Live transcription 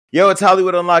Yo, it's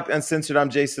Hollywood Unlocked Uncensored. I'm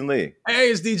Jason Lee. Hey,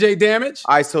 it's DJ Damage.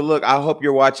 All right, so look, I hope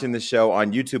you're watching the show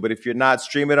on YouTube, but if you're not,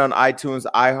 stream it on iTunes,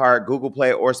 iHeart, Google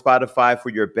Play, or Spotify for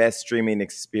your best streaming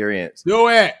experience. Do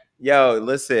it. Yo,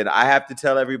 listen, I have to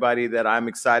tell everybody that I'm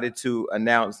excited to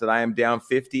announce that I am down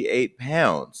 58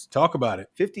 pounds. Talk about it.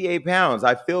 58 pounds.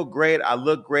 I feel great. I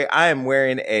look great. I am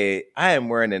wearing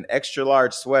an extra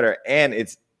large sweater, and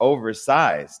it's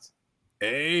oversized.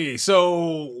 Hey,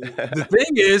 so the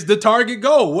thing is, the target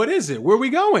goal. What is it? Where are we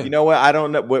going? You know what? I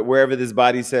don't know. Wherever this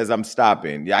body says I'm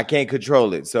stopping, I can't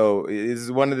control it. So this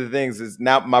is one of the things. Is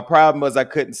now my problem was I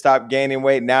couldn't stop gaining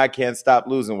weight. Now I can't stop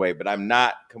losing weight, but I'm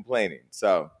not complaining.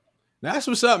 So that's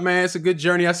what's up, man. It's a good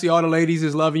journey. I see all the ladies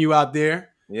is loving you out there.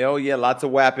 Yeah, lots of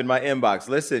WAP in my inbox.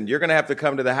 Listen, you're gonna have to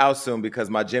come to the house soon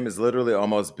because my gym is literally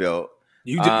almost built.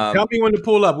 You just tell me when to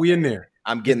pull up. We in there.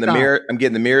 I'm getting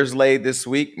the mirrors laid this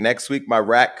week. Next week my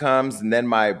rack comes, and then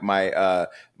my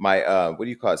what do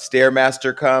you call it?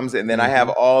 Stairmaster comes, and then I have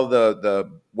all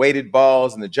the weighted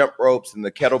balls and the jump ropes and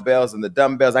the kettlebells and the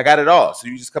dumbbells. I got it all. So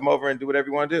you just come over and do whatever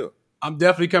you want to do. I'm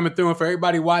definitely coming through. And for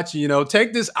everybody watching,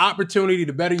 take this opportunity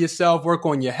to better yourself, work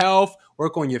on your health,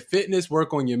 work on your fitness,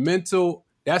 work on your mental.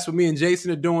 That's what me and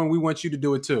Jason are doing. We want you to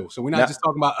do it too. So we're not just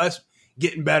talking about us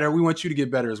getting better. We want you to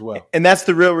get better as well. And that's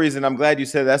the real reason. I'm glad you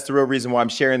said that's the real reason why I'm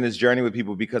sharing this journey with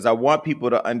people, because I want people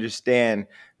to understand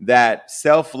that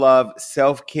self-love,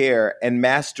 self-care, and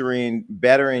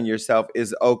bettering yourself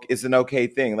is an okay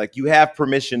thing. Like, you have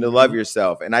permission to love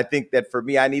yourself. And I think that for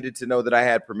me, I needed to know that I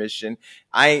had permission.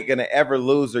 I ain't going to ever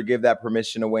lose or give that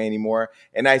permission away anymore.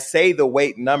 And I say the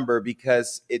weight number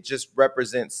because it just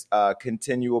represents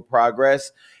continual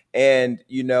progress. And,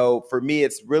 for me,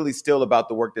 it's really still about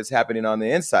the work that's happening on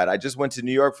the inside. I just went to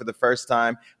New York for the first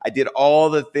time. I did all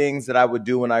the things that I would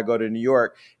do when I go to New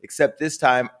York, except this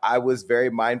time I was very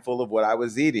mindful of what I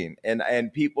was eating.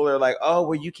 And people are like, oh,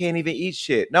 well, you can't even eat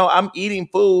shit. No, I'm eating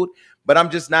food, but I'm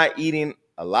just not eating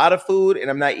a lot of food, and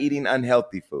I'm not eating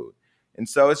unhealthy food. And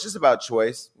so it's just about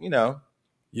choice,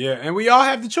 Yeah, and we all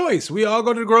have the choice. We all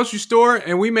go to the grocery store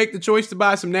and we make the choice to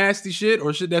buy some nasty shit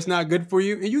or shit that's not good for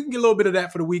you. And you can get a little bit of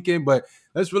that for the weekend, but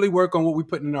let's really work on what we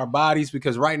put in our bodies,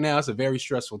 because right now it's a very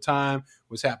stressful time.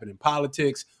 What's happening in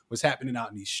politics, what's happening out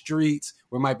in these streets,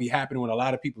 what might be happening with a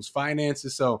lot of people's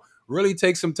finances. So really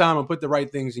take some time and put the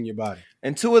right things in your body.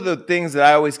 And two of the things that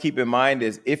I always keep in mind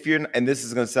is and this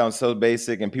is going to sound so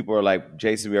basic and people are like,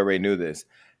 Jason, we already knew this.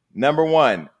 Number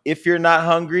one, if you're not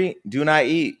hungry, do not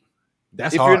eat.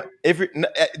 That's hard. If you're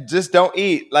just don't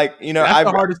eat. Like, that's the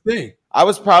hardest thing. I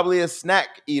was probably a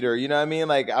snack eater. You know what I mean?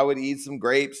 Like, I would eat some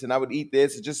grapes and I would eat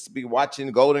this and just be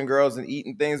watching Golden Girls and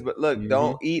eating things. But look,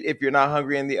 don't eat if you're not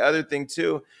hungry. And the other thing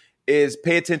too is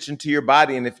pay attention to your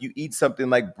body. And if you eat something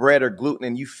like bread or gluten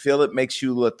and you feel it makes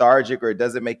you lethargic or it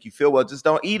doesn't make you feel well, just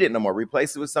don't eat it no more.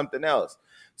 Replace it with something else.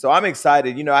 So I'm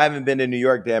excited. I haven't been to New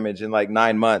York, Damage, in like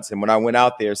 9 months. And when I went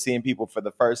out there, seeing people for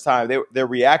the first time, their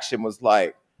reaction was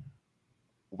like,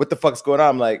 what the fuck's going on?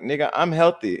 I'm like, nigga, I'm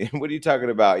healthy. What are you talking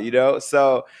about?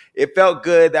 So it felt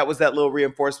good. That was that little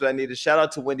reinforcement I needed. Shout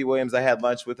out to Wendy Williams. I had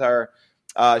lunch with her.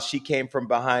 She came from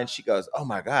behind. She goes, oh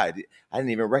my God, I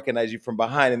didn't even recognize you from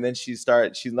behind. And then she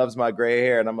loves my gray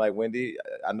hair. And I'm like, Wendy,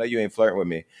 I know you ain't flirting with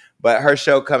me, but her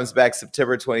show comes back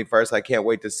September 21st. I can't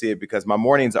wait to see it because my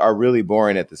mornings are really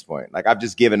boring at this point. Like, I've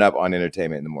just given up on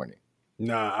entertainment in the morning.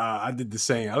 Nah, I did the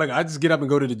same. I just get up and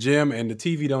go to the gym and the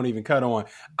TV don't even cut on.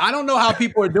 I don't know how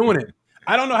people are doing it.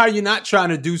 I don't know how you're not trying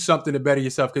to do something to better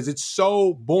yourself, because it's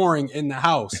so boring in the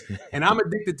house. And I'm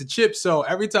addicted to chips. So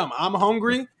every time I'm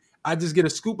hungry, I just get a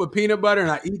scoop of peanut butter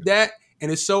and I eat that.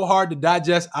 And it's so hard to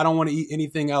digest. I don't want to eat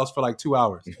anything else for like 2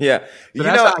 hours. Yeah. So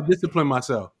that's how I discipline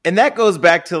myself. And that goes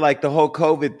back to like the whole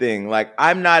COVID thing. Like,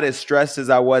 I'm not as stressed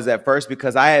as I was at first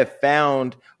because I have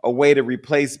found a way to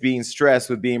replace being stressed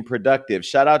with being productive.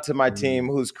 Shout out to my team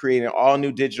who's creating all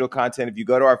new digital content. If you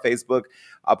go to our Facebook,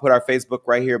 I'll put our Facebook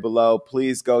right here below.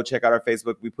 Please go check out our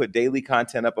Facebook. We put daily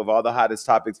content up of all the hottest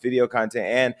topics, video content,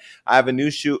 and I have a new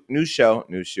show,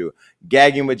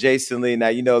 Gagging with Jason Lee.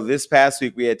 Now, this past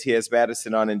week we had T.S.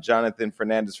 Madison on and Jonathan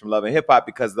Fernandez from Love and Hip Hop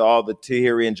because of all the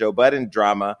Tahiri and Joe Budden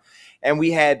drama. And we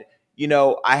had,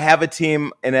 I have a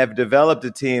team and have developed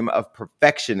a team of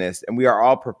perfectionists, and we are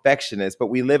all perfectionists, but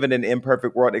we live in an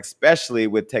imperfect world, especially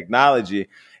with technology.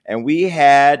 And we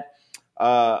had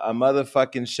a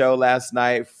motherfucking show last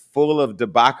night full of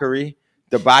debauchery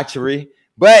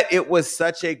But it was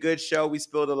such a good show. We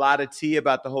spilled a lot of tea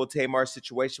about the whole Tamar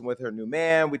situation with her new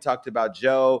man. We talked about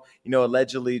Joe,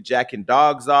 allegedly jacking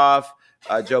dogs off.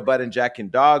 Joe Budden jacking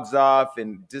dogs off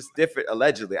and just different,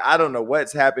 allegedly. I don't know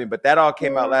what's happening, but that all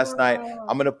came out last night.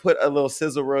 I'm going to put a little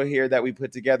sizzle reel here that we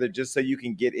put together just so you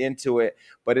can get into it.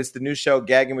 But it's the new show,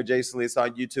 Gagging with Jason Lee. It's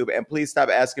on YouTube. And please stop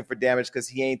asking for damage because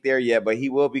he ain't there yet, but he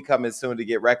will be coming soon to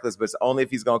Get Reckless, but it's only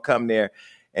if he's going to come there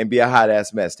and be a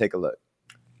hot-ass mess. Take a look.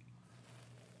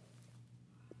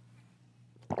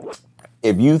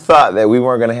 If you thought that we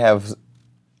weren't going to have...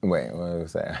 Wait, what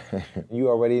was that? You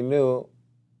already knew...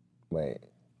 Wait,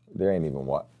 there ain't even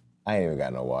water. I ain't even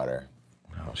got no water.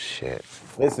 Oh, shit.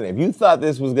 Listen, if you thought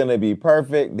this was going to be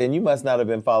perfect, then you must not have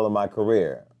been following my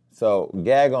career. So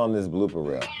gag on this blooper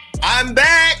reel. I'm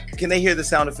back! Can they hear the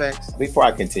sound effects? Before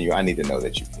I continue, I need to know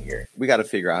that you can hear it. We got to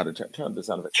figure out how to turn up the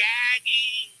sound effects.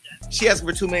 Gagging! She asking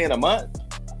for $2 million a month?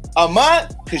 A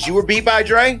month? Because you were beat by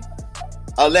Dre?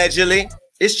 Allegedly.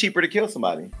 It's cheaper to kill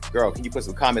somebody. Girl, can you put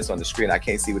some comments on the screen? I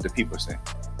can't see what the people are saying.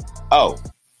 Oh.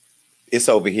 It's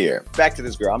over here. Back to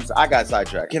this girl. I got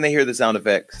sidetracked. Can they hear the sound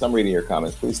effects? I'm reading your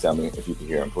comments. Please tell me if you can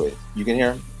hear them, please. You can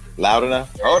hear them? Loud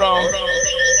enough? Hold on.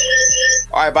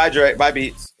 All right, bye, Dre. Bye,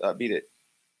 Beats. Beat it.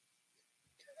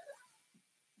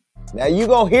 Now you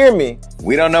gonna hear me.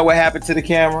 We don't know what happened to the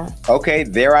camera. Okay,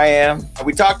 there I am.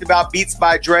 We talked about Beats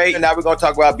by Dre, and now we're gonna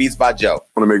talk about Beats by Joe.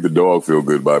 I want to make the dog feel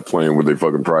good by playing with their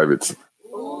fucking privates.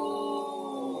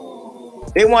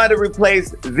 They wanted to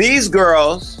replace these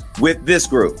girls with this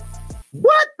group.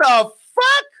 What the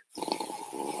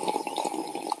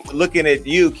fuck? Looking at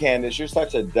you, Candace, you're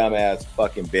such a dumbass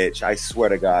fucking bitch. I swear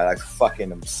to God, I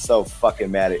am so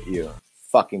fucking mad at you.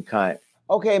 Fucking cunt.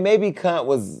 Okay, maybe cunt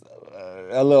was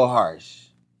a little harsh.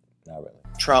 Not really.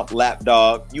 Trump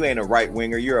lapdog. You ain't a right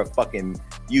winger. You're a fucking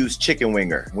used chicken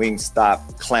winger.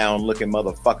 Wingstop clown looking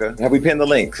motherfucker. Have we pinned the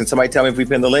link? Can somebody tell me if we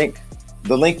pinned the link?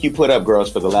 The link you put up,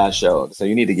 girls, for the last show. So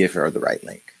you need to give her the right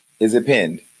link. Is it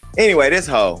pinned? Anyway, this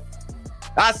hoe.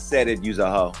 I said it, you's a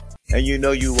hoe. And you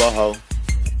know you a hoe.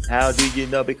 How do you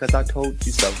know? Because I told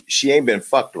you so. She ain't been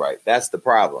fucked right. That's the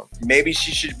problem. Maybe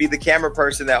she should be the camera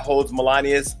person that holds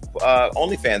Melania's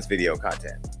OnlyFans video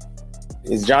content.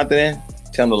 Is Jonathan in?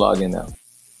 Tell him to log in now.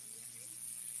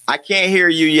 I can't hear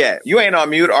you yet. You ain't on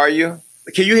mute, are you?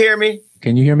 Can you hear me?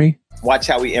 Can you hear me? Watch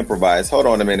how we improvise. Hold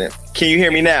on a minute. Can you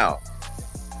hear me now?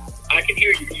 I can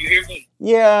hear you. Can you hear me?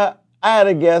 Yeah. I had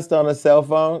a guest on a cell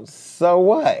phone, so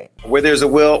what? Where there's a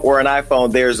will or an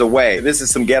iPhone, there's a way. This is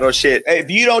some ghetto shit.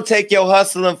 If you don't take your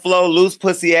hustle and flow, loose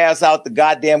pussy ass out the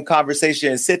goddamn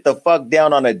conversation and sit the fuck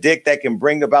down on a dick that can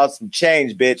bring about some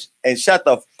change, bitch, and shut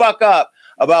the fuck up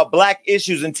about black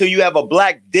issues until you have a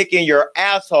black dick in your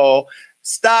asshole,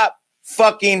 stop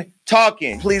fucking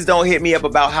talking. Please don't hit me up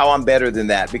about how I'm better than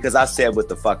that because I said what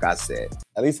the fuck I said.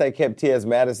 At least I kept T.S.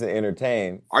 Madison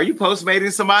entertained. Are you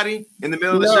postmating somebody in the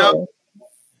middle of the show?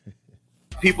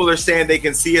 People are saying they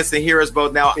can see us and hear us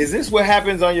both now. Is this what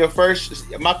happens on your first?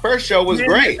 My first show was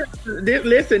great.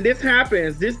 Listen, this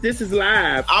happens. This is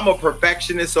live. I'm a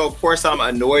perfectionist, so of course I'm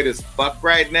annoyed as fuck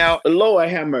right now. Lord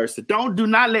have mercy. Do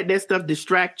not let that stuff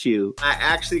distract you. I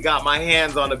actually got my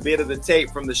hands on a bit of the tape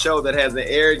from the show that hasn't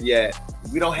aired yet.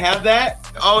 We don't have that?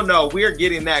 Oh no, we're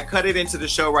getting that. Cut it into the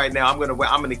show right now. I'm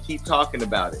gonna keep talking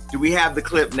about it. Do we have the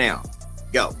clip now?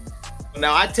 Go.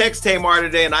 Now, I text Tamar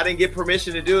today, and I didn't get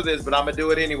permission to do this, but I'm going to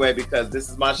do it anyway because this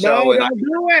is my show. No, don't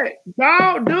do it.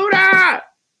 Don't do that.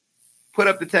 Put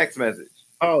up the text message.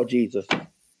 Oh, Jesus.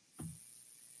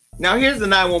 Now, here's the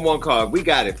 911 call. We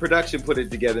got it. Production put it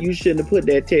together. You shouldn't have put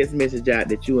that text message out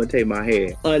that you and Tamar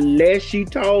had. Unless she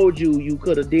told you, you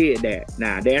could have did that.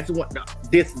 Now, that's what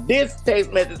this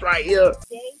text message right here.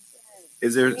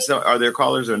 Is there are there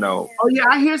callers or no? Oh, yeah,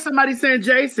 I hear somebody saying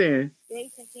Jason.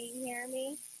 Jason, can you hear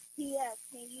me? Yes,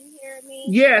 can you hear me?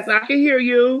 Yes, I can hear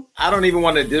you. I don't even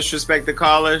want to disrespect the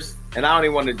callers, and I don't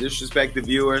even want to disrespect the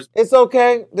viewers. It's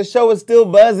okay. The show is still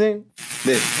buzzing.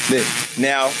 This.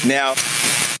 Now.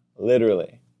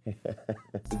 Literally.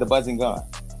 Is the buzzing gone?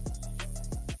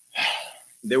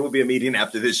 There will be a meeting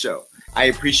after this show. I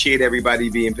appreciate everybody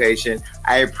being patient.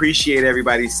 I appreciate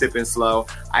everybody sipping slow.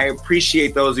 I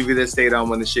appreciate those of you that stayed on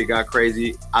when the shit got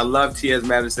crazy. I love T.S.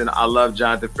 Madison. I love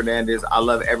Jonathan Fernandez. I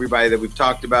love everybody that we've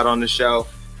talked about on the show.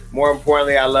 More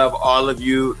importantly, I love all of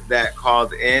you that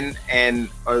called in and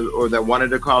or that wanted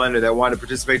to call in or that wanted to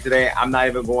participate today. I'm not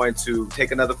even going to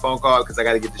take another phone call because I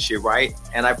got to get the shit right.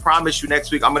 And I promise you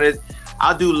next week,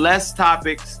 I'll do less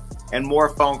topics and more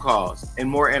phone calls and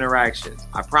more interactions.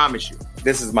 I promise you.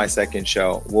 This is my second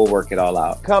show. We'll work it all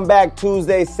out. Come back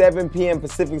Tuesday, 7 p.m.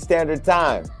 Pacific Standard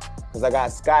Time. Because I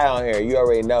got Sky on here. You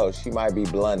already know she might be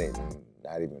blunted and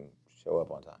not even show Show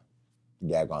up on time.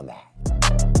 Gag on that.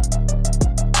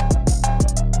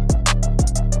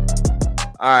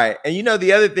 All right. And you know,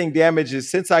 the other thing, Damage, is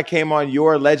since I came on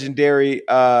your legendary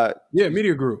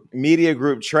media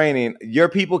group training, your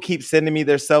people keep sending me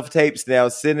their self-tapes now,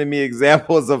 sending me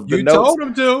examples of the you notes. You told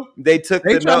them to. They took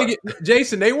the notes.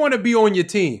 Jason, they want to be on your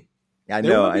team. I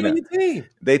know.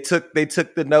 They took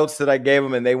the notes that I gave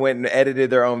them and they went and edited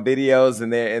their own videos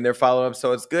and they're following up.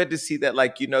 So it's good to see that,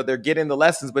 like, you know, they're getting the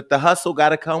lessons, but the hustle got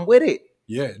to come with it.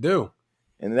 Yeah, it do.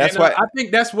 And that's why I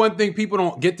think that's one thing people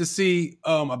don't get to see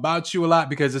about you a lot,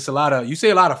 because it's you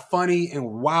say a lot of funny and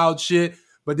wild shit,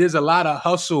 but there's a lot of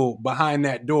hustle behind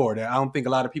that door that I don't think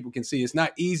a lot of people can see. It's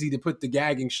not easy to put the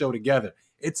gagging show together.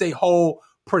 It's a whole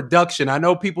production. I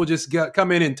know people just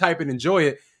come in and type and enjoy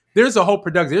it. There's a whole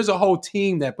production. There's a whole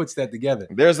team that puts that together.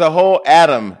 There's a whole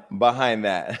Adam behind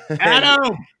that.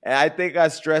 Adam! And I think I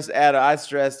stressed Adam. I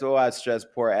stressed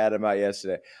poor Adam out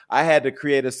yesterday. I had to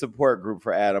create a support group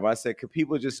for Adam. I said, could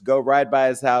people just go right by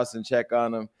his house and check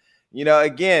on him? You know,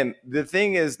 again, the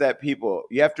thing is that people,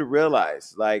 you have to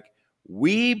realize, like,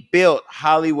 we built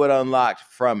Hollywood Unlocked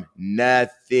from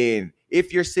nothing.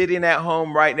 If you're sitting at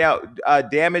home right now,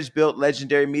 Damage built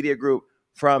Legendary Media Group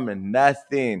from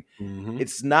nothing. Mm-hmm.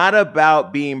 It's not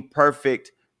about being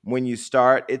perfect when you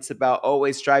start. It's about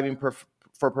always striving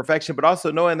for perfection, but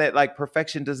also knowing that, like,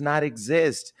 perfection does not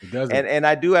exist. It doesn't. And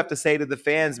I do have to say to the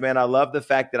fans, man, I love the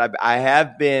fact that I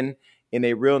have been in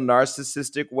a real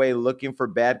narcissistic way looking for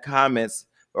bad comments,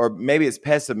 or maybe it's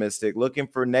pessimistic, looking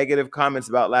for negative comments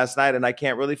about last night, and I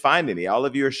can't really find any. All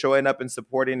of you are showing up and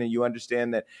supporting, and you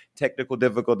understand that technical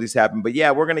difficulties happen. But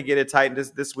yeah, we're going to get it tightened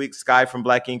this week. Sky from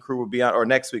Black Ink Crew will be on, or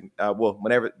next week,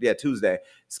 Tuesday.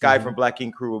 Sky from Black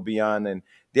Ink Crew will be on. And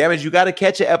Damage, you got to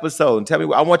catch an episode and tell me.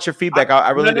 I want your feedback. I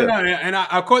really do. No. And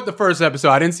I caught the first episode.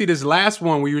 I didn't see this last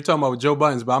one where you were talking about Joe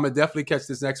Buttons, but I'm going to definitely catch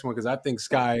this next one because I think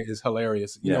Sky is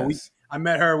hilarious. You know, I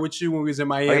met her with you when we was in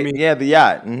Miami. Yeah, the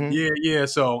yacht. Mm-hmm. Yeah.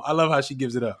 So I love how she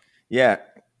gives it up. Yeah.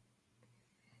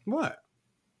 What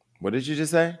did you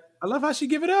just say? I love how she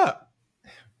give it up.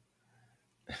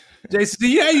 Jason,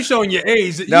 see, you showing your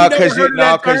age. Because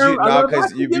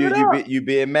you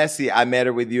being messy. I met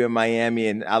her with you in Miami,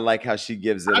 and I like how she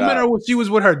gives it up. I met her when she was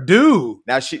with her dude.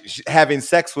 Now she having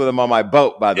sex with him on my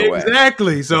boat, by the way.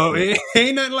 Exactly. So it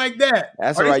ain't nothing like that.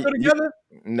 That's Are right. They still together?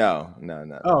 No.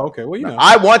 Oh, okay. Well, you know,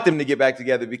 I want them to get back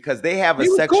together because they have a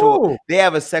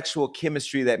sexual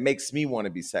chemistry that makes me want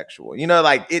to be sexual. You know,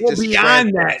 like it just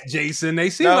beyond that, Jason.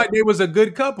 They seem like they was a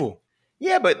good couple.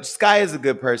 Yeah, but Sky is a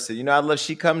good person. You know, I love.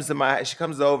 She comes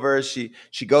over. She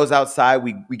goes outside.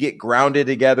 We get grounded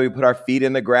together. We put our feet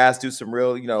in the grass, do some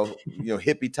real,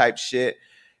 hippie type shit.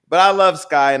 But I love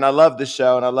Sky, and I love the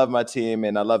show, and I love my team,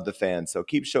 and I love the fans. So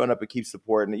keep showing up and keep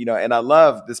supporting. You know, and I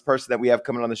love this person that we have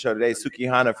coming on the show today, Suki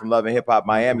Hana from Love and Hip Hop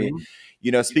Miami. Mm-hmm.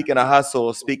 You know, speaking of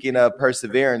hustle, speaking of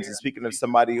perseverance, and speaking of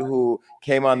somebody who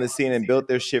came on the scene and built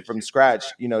their shit from scratch,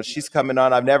 you know, she's coming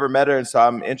on. I've never met her, and so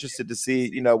I'm interested to see,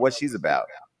 you know, what she's about.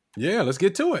 Yeah, let's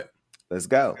get to it. Let's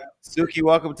go. Suki,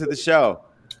 welcome to the show.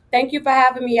 Thank you for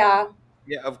having me, y'all.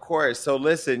 Yeah, of course. So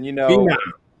listen, you know,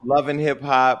 Love and Hip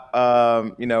Hop,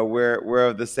 you know, we're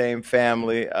of the same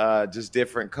family, just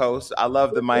different coasts. I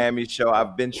love the Miami show.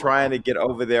 I've been trying to get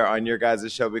over there on your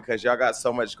guys' show because y'all got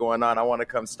so much going on. I want to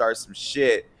come start some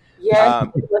shit. Yeah,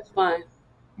 it was fun.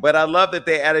 But I love that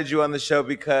they added you on the show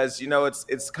because, you know,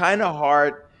 it's kind of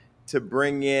hard to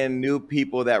bring in new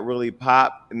people that really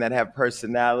pop and that have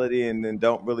personality and then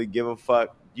don't really give a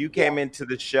fuck. You came into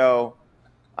the show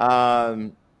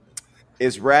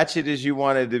as ratchet as you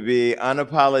wanted to be,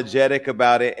 unapologetic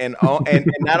about it, and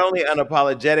not only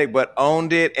unapologetic, but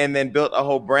owned it and then built a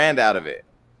whole brand out of it.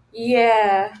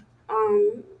 Yeah.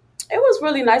 It was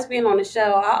really nice being on the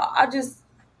show. I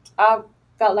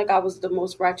felt like I was the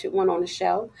most ratchet one on the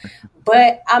show.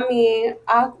 But, I mean,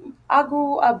 I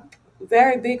grew a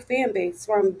very big fan base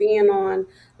from being on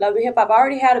Love and Hip Hop. I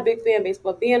already had a big fan base,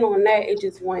 but being on that, it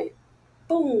just went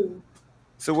boom.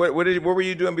 So what were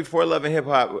you doing before Love and Hip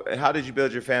Hop? How did you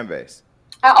build your fan base?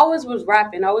 I always was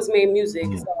rapping. I always made music.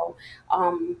 So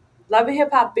Love and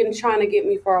Hip Hop been trying to get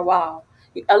me for a while.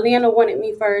 Atlanta wanted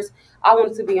me first. I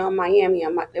wanted to be on Miami.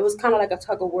 It was kind of like a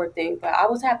tug of war thing, but I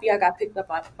was happy I got picked up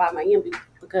by Miami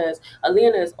because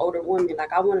Atlanta is older women.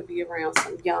 Like, I want to be around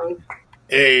some young.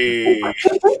 Hey.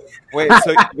 Wait,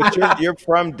 so but you're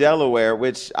from Delaware,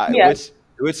 which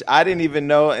I didn't even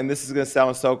know, and this is going to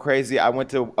sound so crazy. I went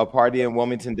to a party in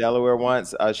Wilmington, Delaware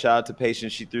once. Shout out to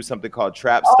Patience. She threw something called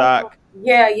Trap Stock.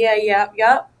 Yeah.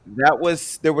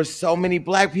 There were so many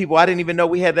black people. I didn't even know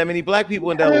we had that many black people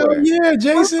in Delaware. Yeah,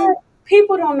 Jason.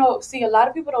 People don't know. See, a lot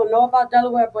of people don't know about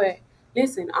Delaware, but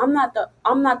listen, I'm not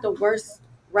the worst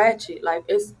ratchet. Like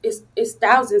it's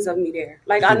thousands of me there.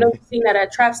 Like I know you've seen that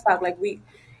at Trap Stock. Like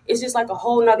it's just like a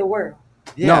whole nother world.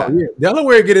 No, Yeah.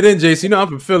 Delaware get it in, Jason. You know I'm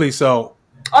from Philly, so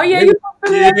Oh yeah, you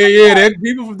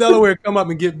People from Delaware come up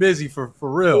and get busy for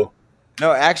real.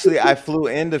 No, actually, I flew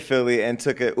into Philly and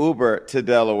took an Uber to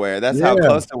Delaware. That's how Yeah.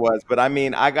 close it was. But I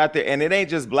mean, I got there, and it ain't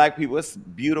just black people. It's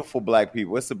beautiful black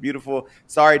people. It's a beautiful.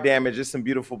 Sorry, damage. Just some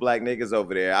beautiful black niggas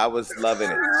over there. I was loving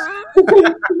it.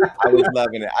 I was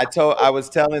loving it. I was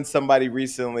telling somebody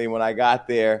recently when I got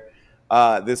there.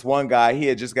 This one guy, he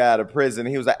had just got out of prison.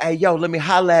 He was like, "Hey, yo, let me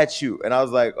holla at you." And I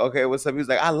was like, "Okay, what's up?" He was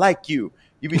like, "I like you.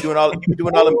 You be doing all them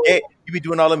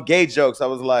gay jokes." I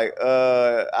was like,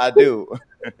 I do."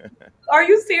 Are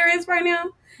you serious right now?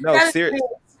 No, That is serious. serious.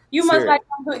 You must like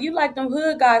them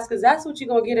hood guys because that's what you're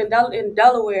gonna get in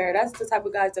Delaware. That's the type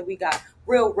of guys that we got,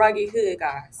 real rugged hood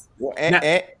guys. Well,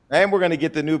 and we're gonna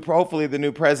get hopefully the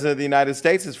new president of the United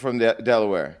States is from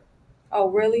Delaware. Oh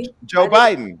really? Joe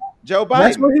Biden.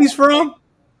 That's where he's from.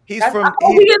 He is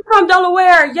from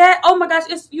Delaware. Yeah. Oh my gosh.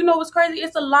 It's what's crazy.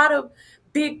 It's a lot of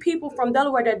big people from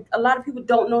Delaware that a lot of people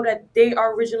don't know that they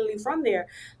are originally from there.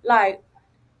 Like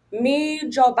me,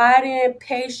 Joe Biden,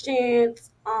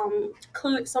 Patience,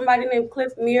 somebody named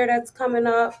Cliff Muir that's coming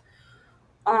up.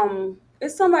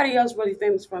 It's somebody else really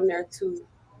famous from there too.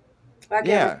 But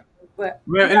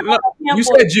you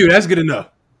said you. That's good enough.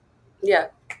 Yeah.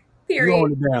 Period.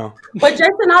 Rolling it down. But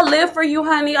Jason, I live for you,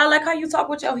 honey. I like how you talk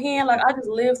with your hand. Like I just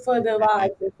live for the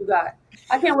vibes that you got.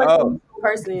 I can't wait to meet you in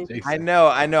person. I know.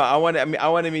 I want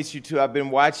to meet you too. I've been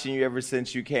watching you ever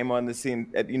since you came on the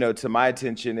scene, to my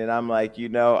attention, and I'm like,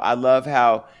 I love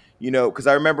how, because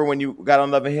I remember when you got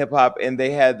on Love and Hip Hop, and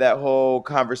they had that whole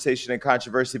conversation and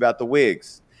controversy about the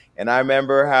wigs, and I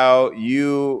remember how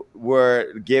you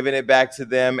were giving it back to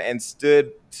them and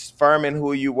stood firm in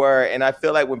who you were. And I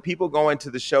feel like when people go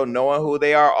into the show knowing who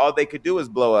they are, all they could do is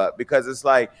blow up, because it's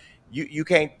like you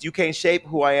can't shape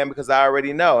who I am because I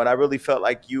already know. And I really felt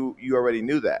like you already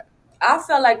knew that. I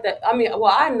felt like that. I mean,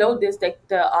 well, I know this, that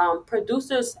the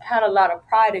producers had a lot of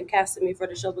pride in casting me for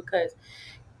the show because,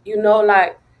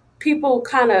 like people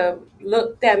kind of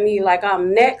looked at me like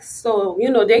I'm next. So,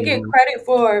 they get credit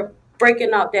for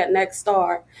breaking out that next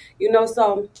star,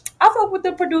 so I fuck with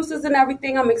the producers and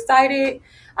everything. I'm excited.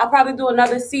 I'll probably do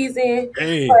another season.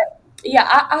 Hey. But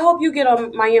yeah, I hope you get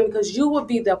on Miami because you would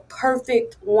be the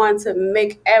perfect one to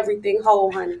make everything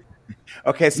whole, honey.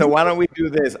 Okay, so why don't we do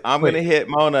this? I'm going to hit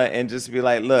Mona and just be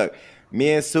like, look,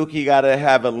 me and Suki got to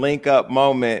have a link up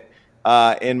moment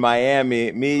in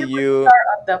Miami. Me, you. Start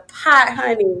up the pot,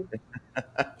 honey.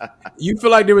 You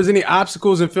feel like there was any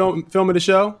obstacles in filming the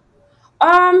show?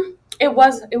 It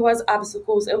was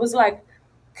obstacles. It was like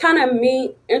kind of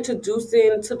me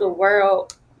introducing to the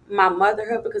world my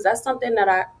motherhood, because that's something that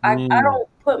I don't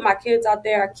put my kids out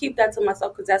there. I keep that to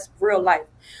myself because that's real life.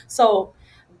 So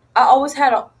I always had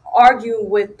to argue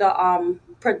with the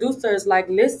producers, like,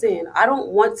 listen, I don't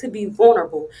want to be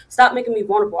vulnerable. Stop making me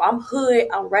vulnerable. I'm hood.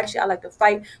 I'm ratchet. I like to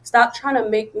fight. Stop trying to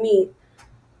make me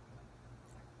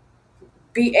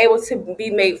be able to be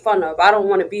made fun of. I don't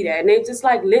want to be that. And they just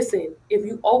like, listen, if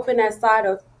you open that side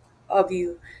of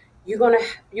you, you're gonna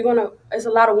it's a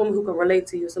lot of women who can relate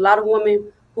to you. It's a lot of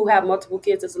women who have multiple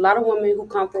kids. It's a lot of women who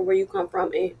come from where you come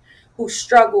from and who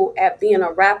struggle at being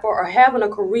a rapper or having a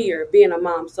career being a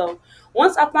mom. So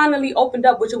once I finally opened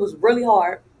up, which it was really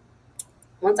hard,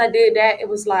 once I did that, it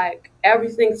was like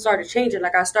everything started changing.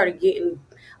 Like I started getting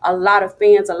a lot of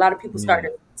fans. A lot of people started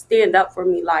to stand up for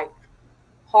me, like,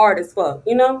 hard as fuck,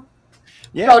 Yeah.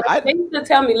 So they used to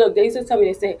tell me, they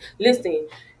say, listen,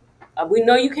 we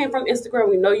know you came from Instagram.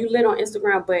 We know you lit on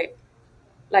Instagram, but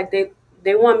like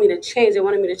they want me to change. They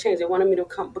wanted me to change. They wanted me to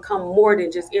become more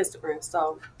than just Instagram.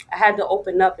 So I had to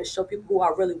open up and show people who I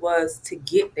really was to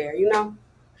get there,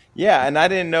 Yeah, and I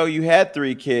didn't know you had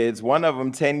 3 kids, one of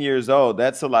them 10 years old.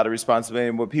 That's a lot of responsibility.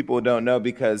 And what people don't know,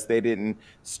 because they didn't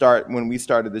start when we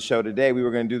started the show today, we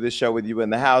were going to do this show with you in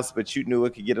the house, but you knew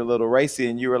it could get a little racy.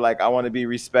 And you were like, I want to be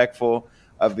respectful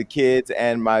of the kids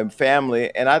and my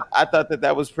family. And I thought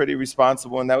that was pretty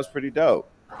responsible, and that was pretty dope.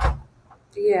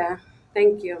 Yeah,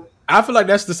 thank you. I feel like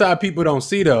that's the side people don't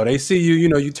see, though. They see you,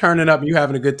 you turning up and you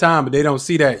having a good time, but they don't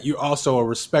see that you're also a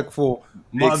respectful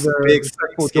mother,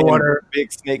 respectful daughter.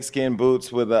 Big snakeskin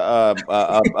boots with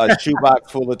a shoebox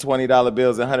full of $20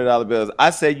 bills and $100 bills.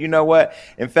 I said, you know what?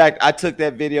 In fact, I took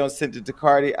that video and sent it to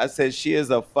Cardi. I said, she is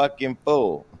a fucking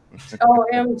fool.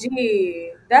 OMG.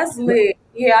 That's lit.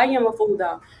 Yeah, I am a fool,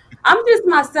 though. I'm just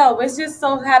myself. It's just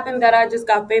so happened that I just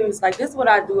got famous. Like, this is what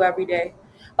I do every day.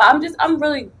 But I'm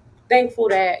really thankful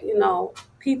that,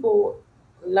 people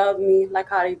love me like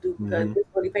how they do because this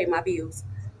really pay my bills.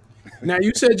 Now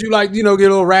you said you like, get a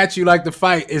little ratchet, you like to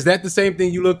fight. Is that the same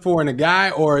thing you look for in a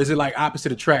guy, or is it like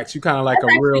opposite attracts? You kind of like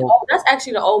That's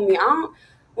actually the old me.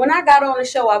 When I got on the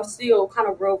show, I was still kind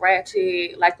of real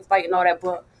ratchet, like to fight and all that.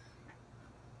 But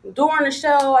during the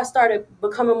show, I started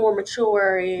becoming more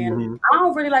mature, and I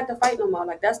don't really like to fight no more.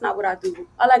 Like that's not what I do.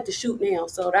 I like to shoot now,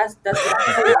 so that's what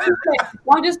I do.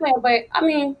 Well, I'm just saying, but I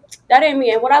mean that ain't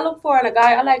me. And what I look for in a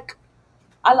guy,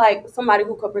 I like somebody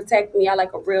who could protect me. I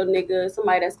like a real nigga,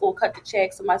 somebody that's gonna cut the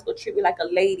check, somebody's gonna treat me like a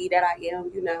lady that I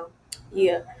am,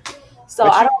 Yeah. So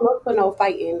I don't look for no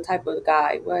fighting type of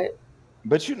guy,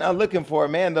 But you're not looking for a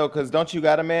man though, because don't you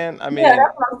got a man? I mean, yeah,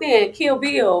 that's what I'm saying. Kill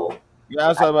Bill. Yeah,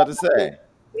 that's what I was about to say.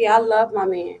 Yeah, I love my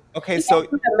man. Okay, He so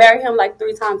asked me to marry him like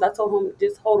 3 times. I told him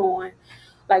just hold on,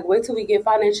 like wait till we get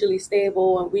financially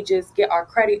stable and we just get our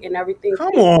credit and everything.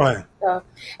 Come on. Stuff.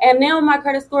 And now my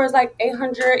credit score is like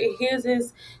 800. And his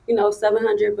is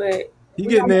 700. But you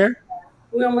getting there?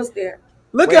 We almost there.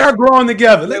 Look at her growing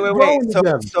together. Wait.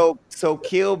 So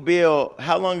Kill Bill,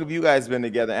 how long have you guys been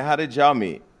together, and how did y'all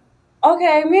meet?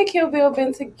 Okay, me and Kill Bill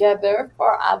been together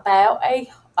for about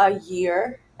a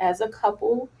year as a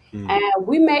couple. And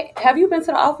we met. Have you been to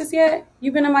the office yet?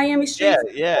 You been in Miami streets?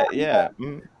 Yeah.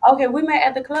 Okay, we met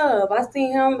at the club. I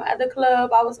seen him at the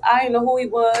club. I didn't know who he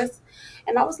was,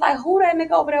 and I was like, "Who that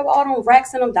nigga over there with all them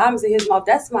racks and them diamonds in his mouth?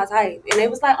 That's my type." And they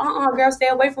was like, girl, stay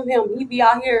away from him. He be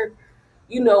out here,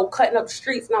 cutting up the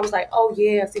streets." And I was like, "Oh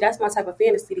yeah, see, that's my type of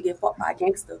fantasy to get fucked by a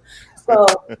gangster." So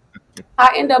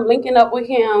I ended up linking up with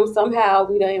him. Somehow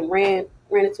we done ran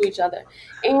into each other,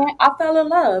 and I fell in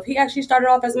love. He actually started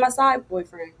off as my side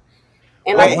boyfriend.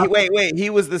 And wait.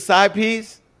 He was the side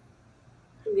piece?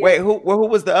 Yeah. Wait, who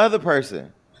was the other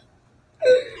person?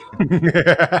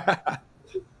 The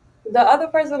other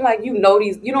person, like, you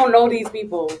don't know these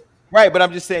people. Right, but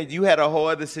I'm just saying you had a whole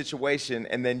other situation,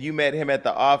 and then you met him at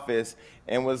the office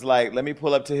and was like, let me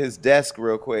pull up to his desk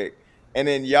real quick. And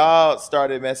then y'all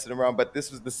started messing around, but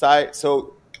this was the side.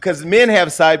 So, because men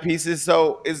have side pieces,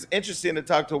 so it's interesting to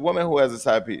talk to a woman who has a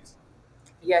side piece.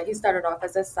 Yeah, he started off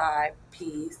as a side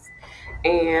piece.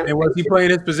 And was he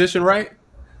playing his position right?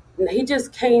 He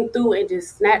just came through and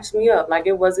just snatched me up. Like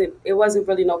it wasn't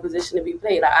really no position to be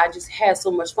played. Like I just had so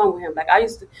much fun with him. Like I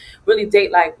used to really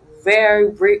date like very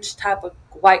rich type of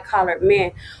white collared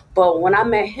men. But when I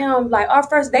met him, like our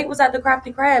first date was at the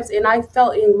Crafty Crabs, and I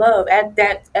fell in love at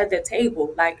the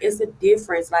table. Like it's a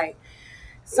difference. Like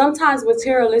sometimes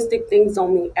materialistic things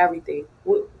don't mean everything.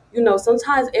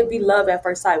 Sometimes it be love at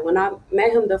first sight. When I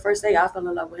met him the first day, I fell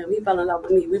in love with him. He fell in love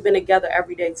with me. We've been together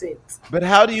every day since. But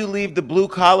how do you leave the blue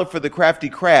collar for the Crafty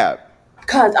Crab?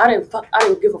 Cause I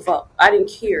didn't give a fuck. I didn't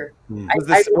care. Was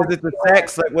it the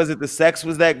sex? Like, was it the sex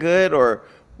was that good, or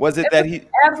was it that he?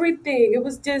 Everything. It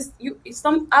was just you.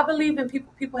 I believe in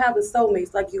people. People having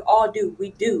soulmates, like you all do. We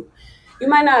do. You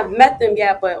might not have met them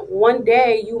yet, but one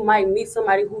day you might meet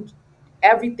somebody who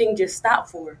everything just stopped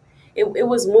for. It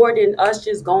was more than us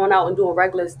just going out and doing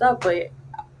regular stuff, but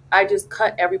I just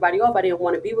cut everybody off. I didn't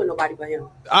want to be with nobody but him.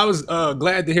 I was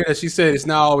glad to hear that she said it's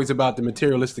not always about the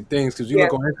materialistic things, because you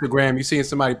look on Instagram, you seeing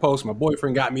somebody post, my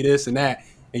boyfriend got me this and that,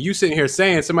 and you sitting here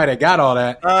saying somebody that got all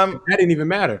that, that didn't even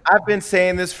matter. I've been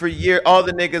saying this for years. All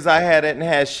the niggas I had didn't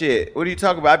have shit. What are you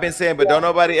talking about? I've been saying, but don't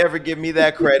nobody ever give me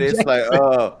that credit. It's like,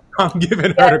 I'm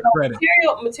giving her the credit.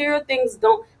 Material things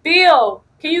don't. Bill,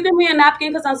 can you give me a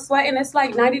napkin because I'm sweating? It's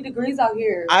like 90 degrees out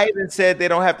here. I even said they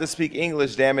don't have to speak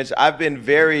English, damage. I've been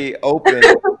very open.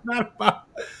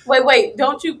 Wait,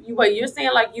 don't you? Wait, you're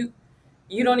saying like you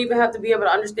don't even have to be able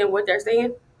to understand what they're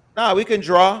saying? Nah, we can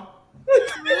draw.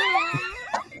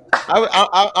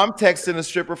 I'm texting a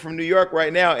stripper from New York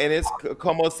right now, and it's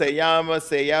como se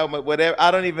llama, whatever.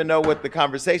 I don't even know what the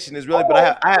conversation is really,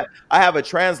 but I have a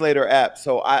translator app,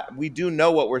 so we do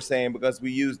know what we're saying because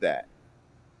we use that.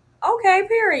 Okay,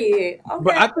 period. Okay.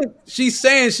 But I think she's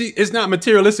saying it's not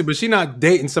materialistic, but she's not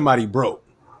dating somebody broke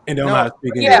and don't know how to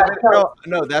speak English.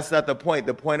 No, that's not the point.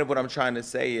 The point of what I'm trying to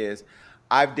say is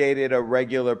I've dated a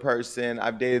regular person.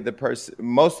 I've dated the person.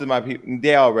 Most of my people,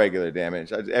 they're all regular,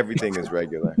 damage. Everything is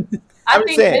regular. I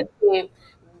think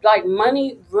like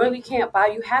money really can't buy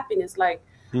you happiness. Like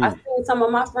I've seen some of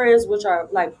my friends, which are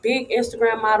like big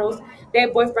Instagram models, their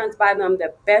boyfriends buy them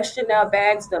the best Chanel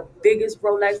bags, the biggest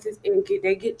Rolexes, and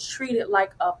they get treated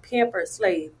like a pampered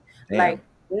slave. Damn. Like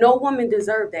no woman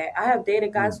deserved that. I have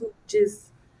dated guys who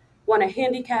just want to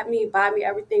handicap me, buy me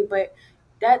everything, but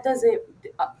that doesn't.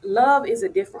 Love is a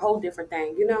whole different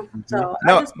thing, So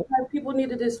I just feel like people need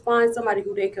to just find somebody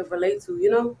who they could relate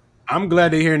to, I'm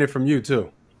glad they're hearing it from you too.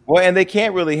 Well, and they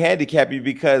can't really handicap you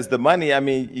because the money. I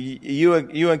mean, you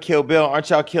and Kill Bill, aren't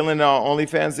y'all killing on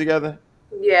OnlyFans together?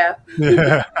 Yeah.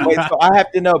 Wait, so I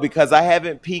have to know because I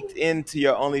haven't peeked into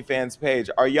your OnlyFans page.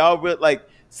 Are y'all like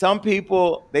some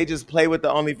people? They just play with the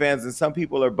OnlyFans, and some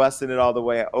people are busting it all the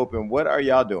way open. What are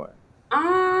y'all doing?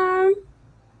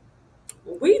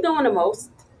 We doing the most.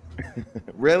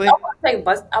 Really?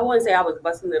 I wouldn't say I was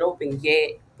busting it open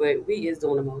yet, but we is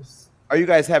doing the most. Are you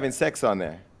guys having sex on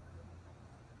there?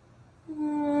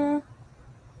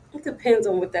 It depends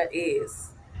on what that is.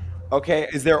 Okay.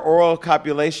 Is there oral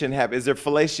copulation happen? Is there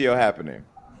fellatio happening?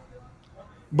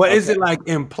 But is it like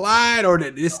implied or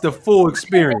that it's the full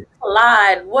experience?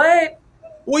 Implied? What?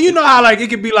 Well, you know how like it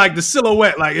could be like the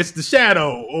silhouette, like it's the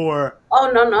shadow, or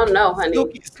Oh no, honey.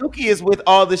 Suki is with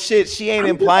all the shit. She ain't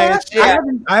implying shit.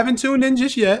 I haven't tuned in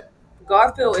just yet.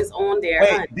 Garfield is on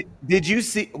there. Wait, did you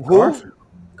see who?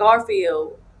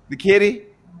 Garfield. The kitty?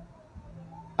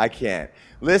 I can't.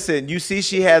 Listen, you see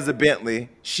she has a Bentley.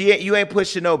 You ain't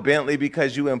pushing no Bentley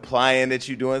because you implying that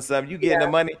you doing something. You getting the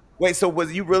money. Wait, so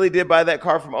you really did buy that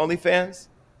car from OnlyFans?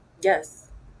 Yes.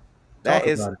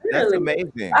 That's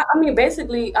amazing. I mean,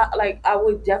 basically, I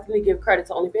would definitely give credit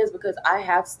to OnlyFans because I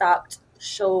have stopped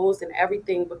shows and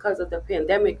everything because of the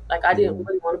pandemic. Like, I didn't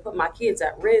really want to put my kids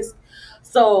at risk.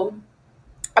 So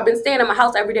I've been staying in my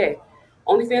house every day.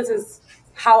 OnlyFans is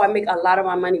how I make a lot of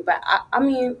my money. But I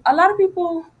mean, a lot of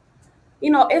people,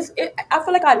 you know, I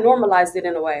feel like I normalized it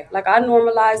in a way. Like I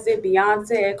normalized it.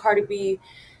 Beyonce, Cardi B,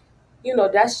 you know,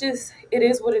 that's just, it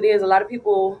is what it is. A lot of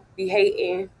people be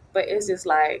hating, but it's just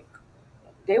like,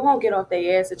 they won't get off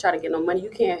their ass to try to get no money.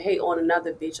 You can't hate on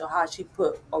another bitch or how she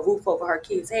put a roof over her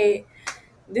kid's head.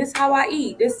 This how I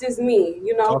eat. This is me.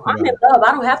 You know, I'm in love.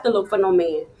 I don't have to look for no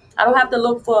man. I don't have to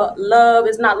look for love.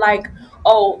 It's not like,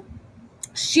 oh,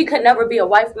 she could never be a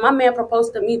wife. My man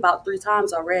proposed to me about 3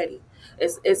 times already.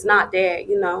 It's not that,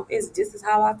 you know, this is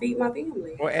how I feed my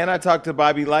family. Well, and I talked to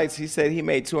Bobby Lights. He said he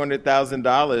made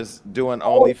 $200,000 doing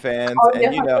OnlyFans.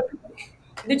 And you know,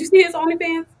 did you see his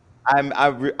OnlyFans?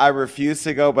 I refuse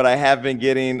to go, but I have been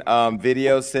getting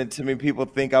videos sent to me. People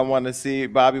think I want to see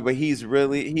Bobby, but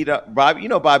Bobby, you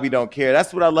know, Bobby don't care.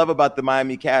 That's what I love about the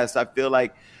Miami cast. I feel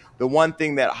like the one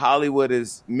thing that Hollywood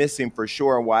is missing for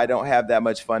sure, and why I don't have that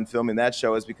much fun filming that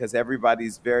show, is because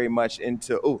everybody's very much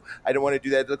into, oh, I don't want to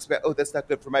do that. It looks bad. Oh, that's not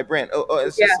good for my brand. Oh,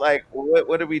 it's just like,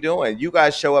 what are we doing? You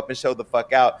guys show up and show the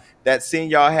fuck out. That scene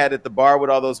y'all had at the bar with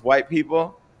all those white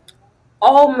people.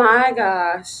 Oh my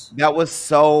gosh, that was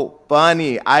so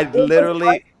funny. I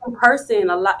literally in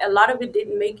person. A lot of it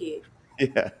didn't make it.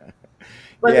 Yeah,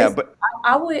 but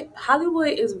Hollywood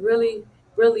is really,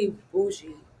 really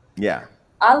bougie. Yeah.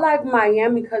 I like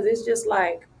Miami because it's just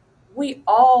like we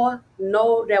all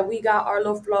know that we got our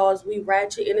little flaws, we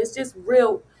ratchet, and it's just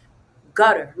real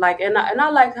gutter. Like, and I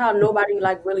like how nobody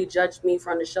like really judged me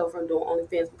from the show from doing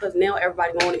OnlyFans because now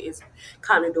everybody on it is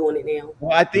kind of doing it now.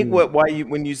 Well, I think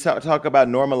when you talk about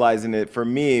normalizing it, for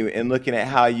me and looking at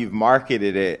how you've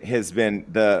marketed it has been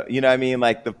you know what I mean,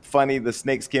 like the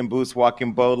snakeskin boots,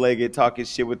 walking bow-legged, talking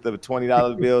shit with the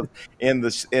 $20 bills in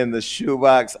the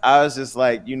shoebox. I was just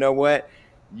like, you know what?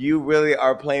 You really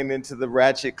are playing into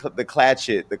the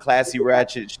classy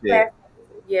ratchet shit.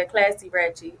 Yeah, classy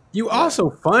ratchet. You also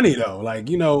funny though. Like,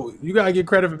 you know, you gotta get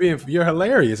credit for you're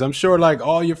hilarious. I'm sure like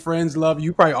all your friends love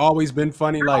you. Probably always been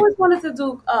funny. Like, I always wanted to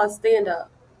do stand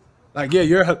up. Like, yeah,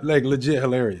 you're like legit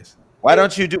hilarious. Why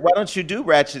don't you do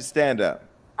ratchet stand up?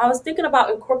 I was thinking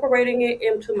about incorporating it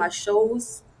into my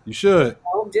shows. You should. You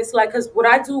know, just like, because what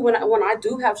I do when I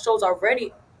do have shows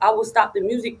already, I will stop the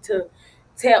music to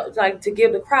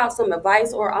give the crowd some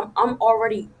advice, or I'm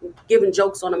already giving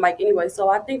jokes on the mic anyway. So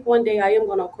I think one day I am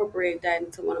going to incorporate that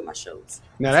into one of my shows.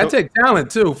 Now that takes talent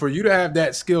too, for you to have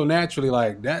that skill naturally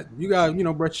like that. You got, you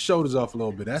know, brush your shoulders off a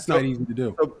little bit. That's not easy to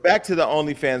do. So back to the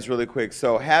OnlyFans really quick.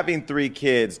 So having 3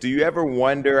 kids, do you ever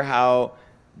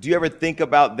think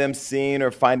about them seeing or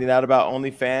finding out about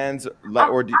OnlyFans?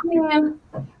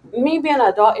 Me being an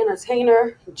adult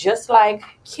entertainer, just like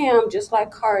Kim, just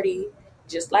like Cardi,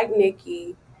 just like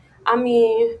Nicki. I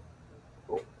mean,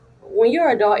 when you're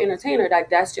an adult entertainer, like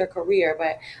that's your career.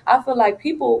 But I feel like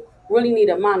people really need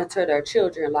to monitor their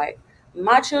children. Like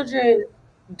my children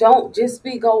don't just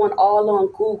be going all on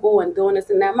Google and doing this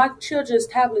and that. My children's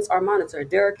tablets are monitored.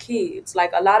 They're kids.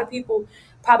 Like a lot of people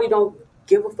probably don't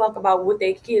give a fuck about what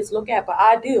their kids look at, but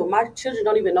I do. My children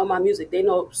don't even know my music. They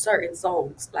know certain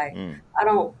songs. Like I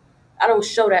don't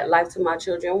show that life to my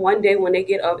children. One day when they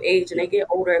get of age and they get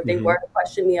older, if they were to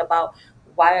question me about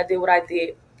why I did what I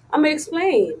did, I'm going to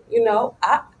explain. You know,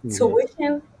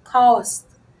 tuition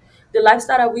costs. The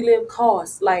lifestyle that we live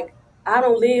costs. Like, I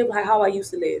don't live like how I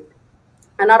used to live.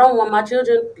 And I don't want my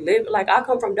children to live, like, I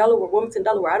come from Delaware, Wilmington,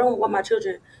 Delaware. I don't want my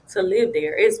children to live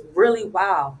there. It's really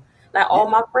wild. Like, all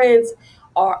my friends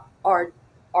are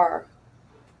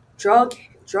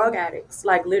drug addicts.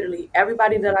 Like, literally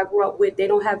everybody that I grew up with, they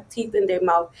don't have teeth in their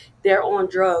mouth. They're on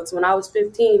drugs. When I was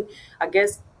 15, I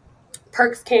guess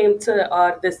Perks came to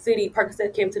the city.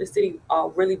 Percocet came to the city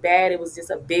really bad. It was just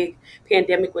a big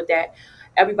pandemic with that.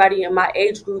 Everybody in my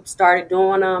age group started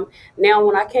doing them. Now,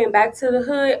 when I came back to the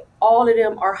hood, all of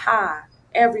them are high.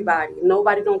 Everybody.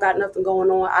 Nobody don't got nothing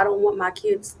going on. I don't want my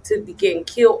kids to be getting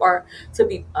killed or to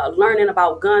be learning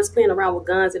about guns, playing around with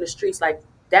guns in the streets. Like,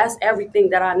 that's everything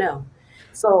that I know.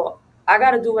 So I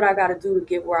got to do what I got to do to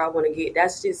get where I want to get.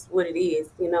 That's just what it is,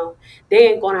 you know. They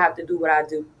ain't going to have to do what I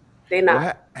do. They're not.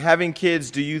 Well, having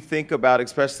kids, do you think about,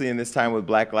 especially in this time with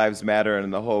Black Lives Matter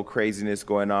and the whole craziness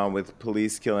going on with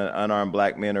police killing unarmed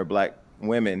black men or black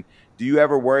women, do you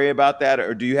ever worry about that,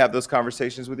 or do you have those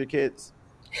conversations with your kids?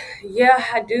 Yeah,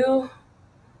 I do.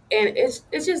 And it's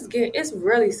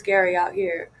really scary out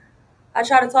here. I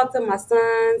try to talk to my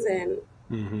sons, and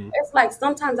it's like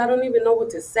sometimes I don't even know what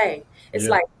to say. It's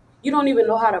like you don't even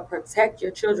know how to protect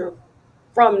your children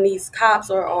from these cops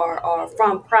or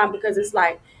from crime, because it's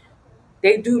like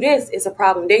they do this, it's a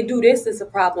problem. They do this, it's a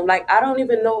problem. Like, I don't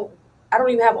even know. I don't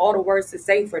even have all the words to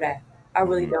say for that. I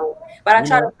really don't. But I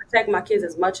try to protect my kids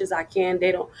as much as I can.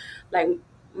 They don't, like,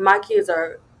 my kids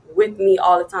are with me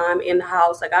all the time in the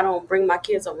house. Like, I don't bring my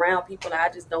kids around people. Like, I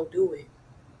just don't do it.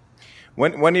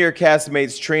 One of your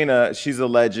castmates, Trina, she's a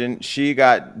legend. She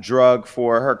got drugged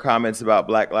for her comments about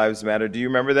Black Lives Matter. Do you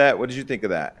remember that? What did you think of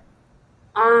that?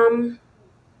 I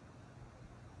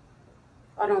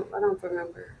don't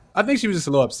remember. I think she was just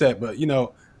a little upset, but, you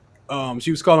know, she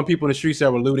was calling people in the streets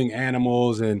that were looting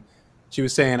animals, and she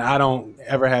was saying, I don't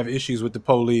ever have issues with the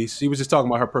police. She was just talking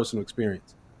about her personal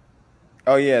experience.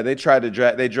 Oh, yeah. They tried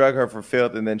to they drug her for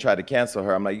filth and then tried to cancel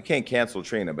her. I'm like, you can't cancel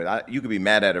Trina, but you could be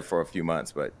mad at her for a few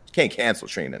months, but you can't cancel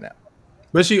Trina now.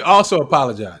 But she also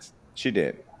apologized. She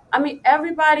did. I mean,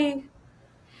 everybody,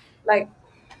 like,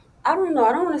 I don't know.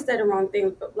 I don't want to say the wrong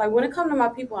thing, but, like, when it comes to my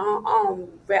people,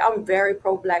 I'm very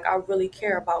pro-black. I really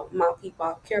care about my people.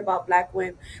 I care about black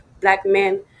women, black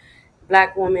men,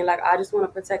 black women. Like, I just want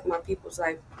to protect my people. So,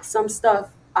 like, some stuff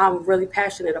I'm really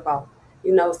passionate about,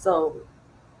 you know. So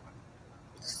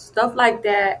stuff like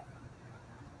that.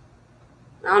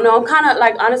 I don't know. I'm kind of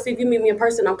like, honestly, if you meet me in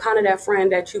person, I'm kind of that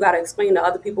friend that you got to explain to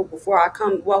other people before I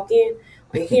walk in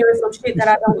and hearing some shit that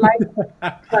I don't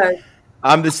like. Because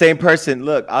I'm the same person.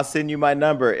 Look, I'll send you my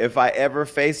number. If I ever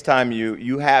FaceTime you,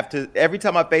 you have to, every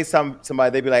time I FaceTime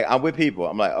somebody, they be like, I'm with people.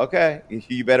 I'm like, okay,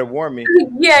 you better warn me.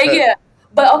 yeah.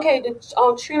 But okay,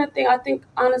 the Trina thing, I think,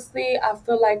 honestly, I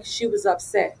feel like she was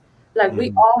upset. Like,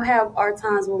 we all have our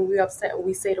times when we're upset and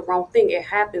we say the wrong thing. It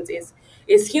happens.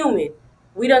 It's human.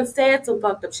 We done said some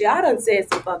fucked up shit. I done said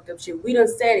some fucked up shit. We done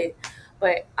said it.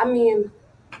 But, I mean,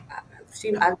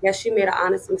 I guess she made an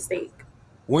honest mistake.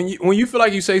 When you feel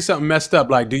like you say something messed up,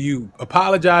 like, do you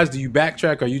apologize? Do you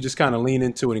backtrack? Or you just kind of lean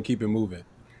into it and keep it moving?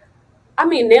 I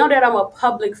mean, now that I'm a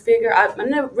public figure, I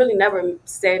never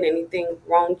said anything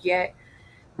wrong yet.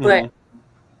 But,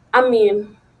 I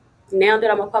mean, now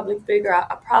that I'm a public figure,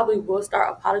 I probably will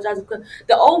start apologizing, because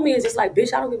the old me is just like,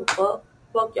 bitch, I don't give a fuck.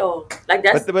 Fuck y'all. Like,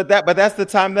 that's but that's the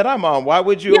time that I'm on. Why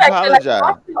would you apologize?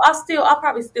 Like, I'll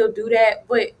probably still do that,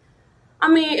 but I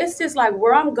mean, it's just like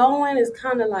where I'm going is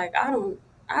kind of like I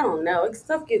don't know.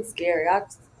 Stuff gets scary. I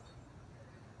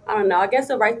don't know. I guess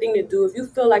the right thing to do, if you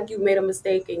feel like you made a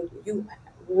mistake and you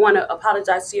want to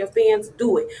apologize to your fans,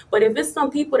 do it. But if it's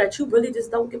some people that you really just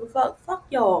don't give a fuck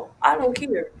y'all. I don't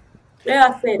care.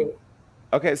 Yeah, I said it.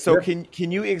 Okay, so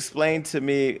can you explain to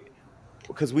me,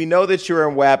 because we know that you're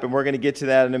in WAP, and we're going to get to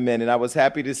that in a minute. I was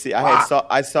happy to see.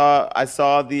 I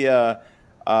saw the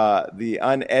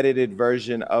unedited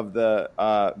version of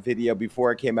the video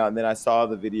before it came out, and then I saw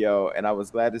the video, and I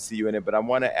was glad to see you in it. But I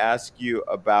want to ask you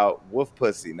about wolf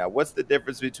pussy. Now, what's the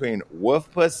difference between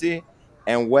wolf pussy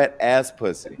and wet ass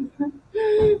pussy?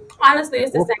 Honestly,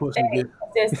 it's the same thing.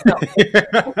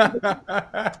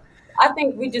 I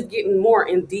think we just getting more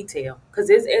in detail, because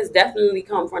it's definitely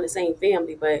come from the same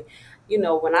family. But you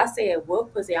know, when I said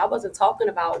wolf pussy, I wasn't talking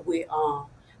about with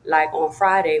like on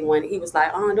Friday when he was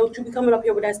like, don't you be coming up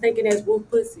here with that stinking ass wolf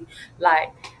pussy.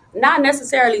 Like, not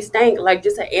necessarily stank, like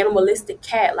just an animalistic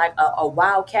cat, like a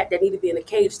wild cat that need to be in a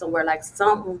cage somewhere, like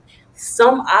some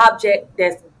object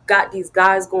that's got these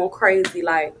guys going crazy.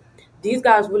 Like, these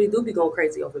guys really do be going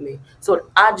crazy over me. So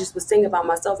I just was thinking about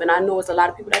myself, and I know it's a lot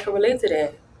of people that can relate to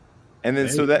that. And then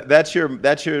There so you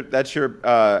that's your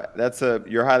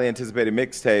your highly anticipated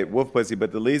mixtape, Wolf Pussy,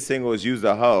 but the lead single is Use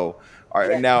a Hoe.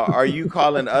 Yeah. Now, are you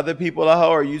calling other people a hoe,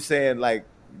 or are you saying like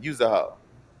use a hoe?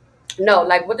 No,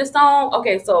 like with the song.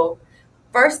 Okay, so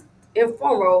first and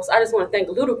foremost, I just want to thank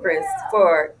Ludacris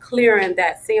for clearing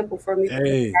that sample for me because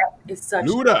Hey, that is such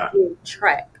Luda. a good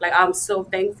track. Like I'm so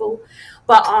thankful.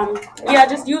 But yeah, I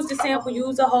just used the sample,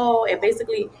 use a whole, and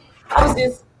basically, I was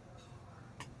just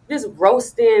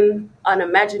roasting an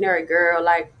imaginary girl.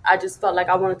 Like I just felt like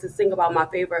I wanted to sing about my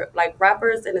favorite like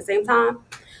rappers at the same time.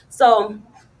 So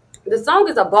the song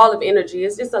is a ball of energy.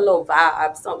 It's just a little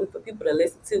vibe, something for people to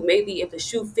listen to. Maybe if the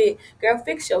shoe fit, girl,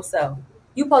 fix yourself.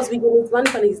 You supposed to be getting this money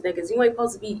from these niggas. You ain't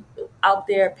supposed to be out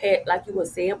there pet like you a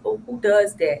sample. Who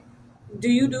does that? Do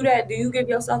you do that? Do you give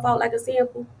yourself out like a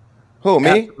sample? Who,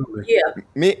 me? Absolutely. Yeah.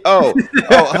 Me?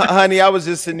 Honey, I was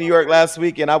just in New York last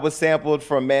week, and I was sampled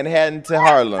from Manhattan to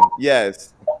Harlem.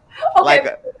 Yes, like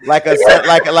Okay. like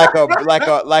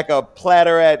a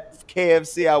platter at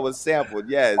KFC. I was sampled.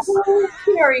 Yes.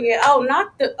 Period. Oh,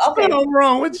 not the. Okay. What's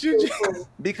wrong with you?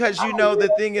 Because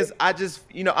the thing is, I just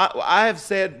I have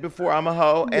said before I'm a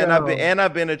hoe, and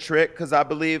I've been a trick because I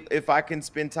believe if I can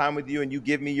spend time with you and you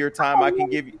give me your time, I can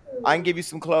give you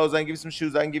some clothes, I can give you some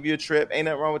shoes, I can give you a trip. Ain't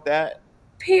nothing wrong with that.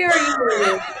 Period.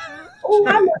 Oh,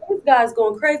 I know this guy's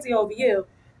going crazy over you.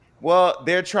 Well,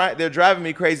 they're driving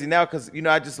me crazy now because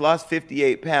I just lost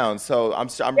 58 pounds, so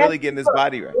I'm really getting this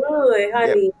body right. Good, Yeah.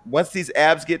 honey. Once these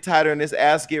abs get tighter and this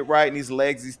ass get right and these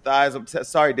legs, these thighs,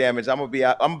 sorry, Damage. I'm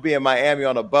gonna be in Miami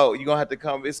on a boat. You're gonna have to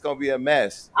come. It's gonna be a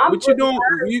mess. What you doing?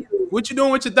 What you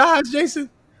doing with your thighs,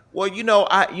 Jason? Well,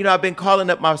 I've been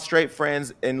calling up my straight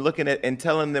friends and looking at and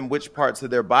telling them which parts of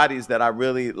their bodies that I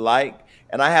really like.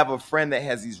 And I have a friend that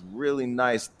has these really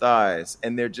nice thighs,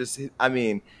 and they're just, I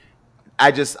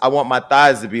want my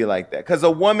thighs to be like that. Because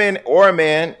a woman or a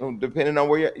man, depending on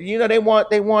where they want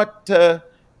to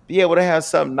be able to have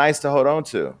something nice to hold on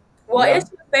to. Well, you know? it's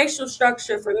the facial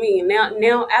structure for me.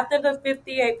 Now after the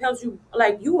 58 pounds, you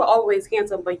were always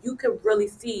handsome, but you can really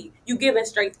see you give a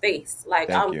straight face. Like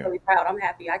Thank I'm you. really proud. I'm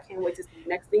happy. I can't wait to see.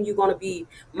 Next thing you're gonna be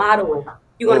modeling.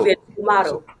 You're gonna be a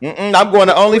model. I'm going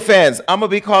to OnlyFans. I'm gonna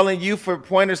be calling you for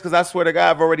pointers because I swear to God,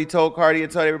 I've already told Cardi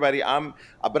and told everybody.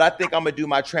 But I think I'm gonna do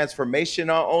my transformation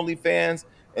on OnlyFans,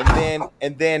 and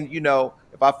then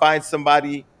if I find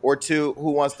somebody or two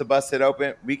who wants to bust it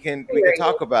open, we can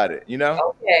talk about it.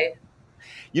 Okay.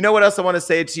 You know what else I want to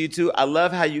say to you too? I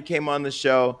love how you came on the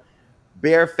show,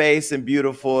 barefaced and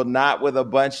beautiful, not with a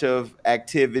bunch of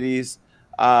activities.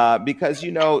 Because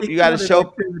you got to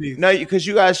show because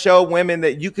you got to show women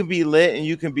that you can be lit and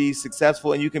you can be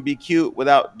successful and you can be cute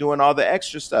without doing all the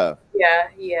extra stuff.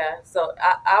 Yeah. So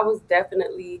I was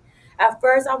definitely at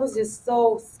first I was just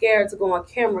so scared to go on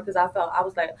camera because I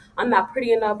was like I'm not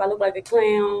pretty enough. I look like a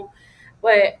clown,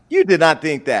 but You did not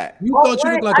think that. You thought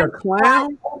you looked like a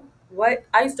clown? What?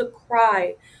 I used to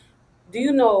cry. Do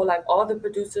you know, like, all the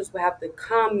producers would have to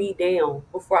calm me down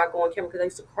before I go on camera because I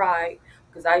used to cry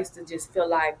because I used to just feel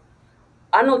like,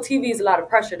 I know TV is a lot of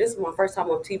pressure. This is my first time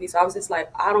on TV, so I was just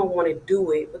like, I don't want to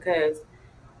do it because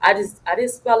I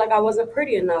just felt like I wasn't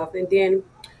pretty enough. And then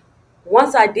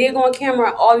once I did go on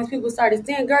camera, all these people started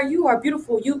saying, "Girl, you are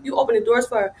beautiful. You open the doors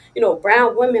for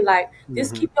brown women. Like,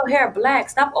 just keep your hair black.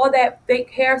 Stop all that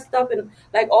fake hair stuff and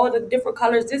like all the different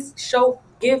colors. Just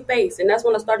give face." And that's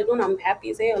when I started doing it. I'm happy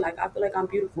as hell. Like I feel like I'm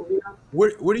beautiful. Where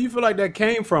do you feel like that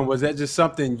came from? Was that just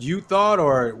something you thought,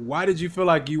 or why did you feel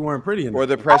like you weren't pretty enough? Or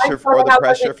the pressure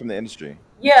from the industry.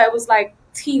 Yeah, it was like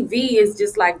TV is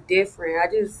just like different.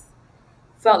 I just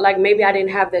felt like maybe I didn't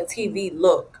have the TV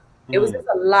look. It was just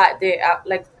a lot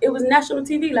that it was national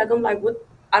TV. Like I'm like, what?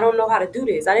 I don't know how to do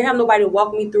this. I didn't have nobody to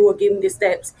walk me through or give me the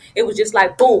steps. It was just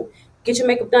like, boom, get your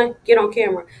makeup done, get on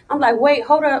camera. I'm like, wait,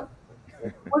 hold up,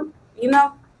 what?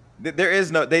 There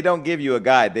is they don't give you a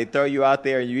guide. They throw you out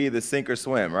there and you either sink or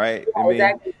swim, right? Yeah,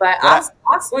 exactly. But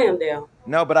I swam there.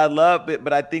 No, but I love it.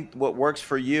 But I think what works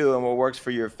for you and what works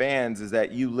for your fans is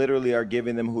that you literally are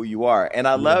giving them who you are. And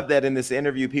I love that in this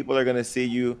interview, people are going to see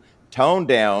you toned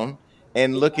down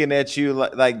and looking at you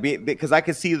because I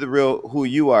can see the real who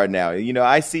you are now.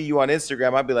 I see you on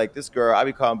Instagram. I'd be like, this girl. I'd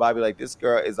be calling Bobby like, this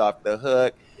girl is off the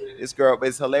hook. This girl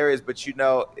is hilarious. But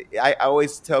I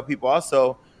always tell people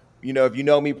also, if you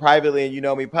know me privately and you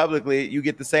know me publicly, you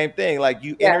get the same thing. Like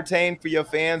you entertain for your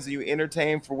fans and you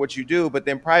entertain for what you do, but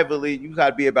then privately you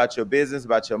got to be about your business,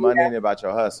 about your money, and about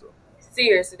your hustle.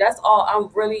 Seriously, that's all.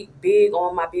 I'm really big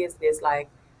on my business. Like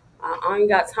I ain't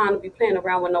got time to be playing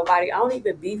around with nobody. I don't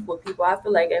even beef with people. I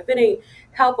feel like if it ain't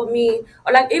helping me,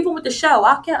 or like even with the show,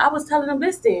 I was telling them,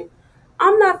 listen,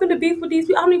 I'm not finna beef with these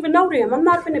people. I don't even know them. I'm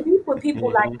not finna beef with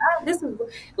people like this is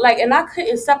like, and I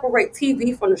couldn't separate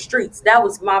TV from the streets. That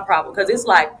was my problem because it's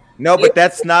like No, but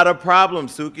that's not a problem,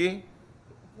 Suki.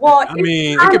 well, I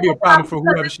mean, it could be a problem for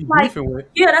whoever she's like, beefing with.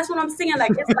 yeah, that's what I'm saying.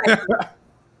 Like it's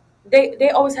like they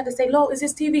always have to say, "Lo, is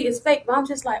this TV? It's fake." But I'm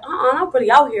just like, I'm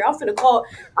really out here. I'm finna call.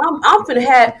 I'm finna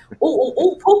have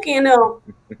Pookie in them,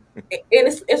 and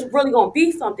it's really gonna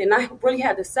be something. I really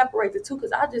had to separate the two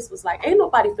because I just was like, ain't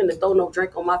nobody finna throw no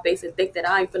drink on my face and think that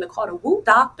I ain't finna call the whoop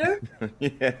doctor.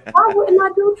 Yeah. Why wouldn't I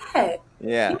do that?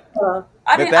 Yeah.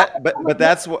 Yeah. But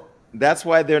that's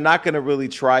why they're not going to really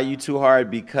try you too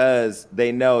hard because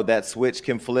they know that switch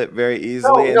can flip very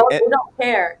easily. No, they don't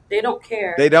care. They don't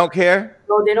care. They don't care?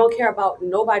 No, they don't care about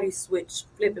nobody's switch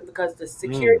flipping because the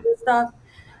security and stuff.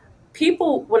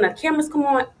 People, when the cameras come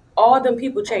on, all them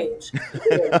people change.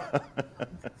 Yeah.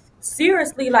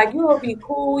 Seriously, like you'll be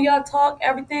cool, y'all talk,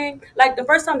 everything. Like the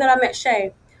first time that I met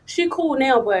Shay, she cool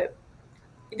now, but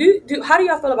how do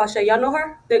y'all feel about Shay? Y'all know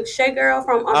her? The Shay girl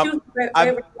from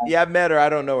I've met her. I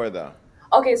don't know her though.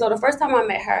 Okay, so the first time I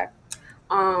met her,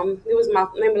 it was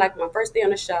maybe like my first day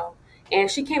on the show.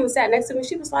 And she came and sat next to me.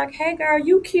 She was like, "Hey girl,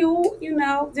 you cute,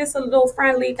 just a little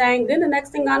friendly thing." Then the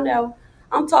next thing I know,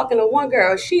 I'm talking to one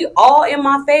girl. She all in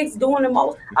my face doing the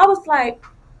most. I was like,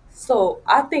 so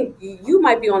I think you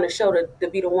might be on the show to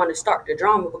be the one to start the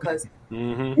drama because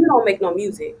you don't make no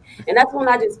music. And that's when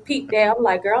I just peeked there. I'm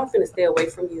like, girl, I'm finna stay away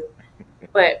from you.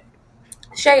 But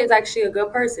Shay is actually a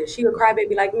good person. She a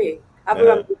crybaby like me. I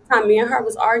remember the time me and her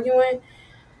was arguing,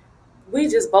 we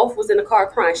just both was in the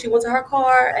car crying. She went to her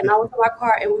car and I went to my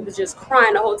car and we was just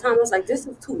crying the whole time. I was like, this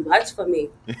is too much for me.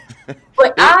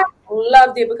 But I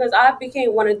loved it because I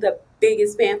became one of the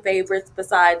biggest fan favorites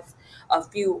besides a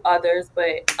few others.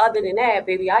 But other than that,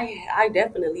 baby, I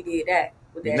definitely did that.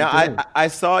 Now, I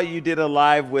saw you did a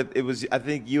live with, it was, I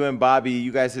think you and Bobby,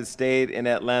 you guys had stayed in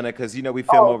Atlanta because, we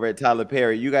film over at Tyler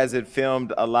Perry. You guys had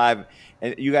filmed a live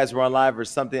and you guys were on live or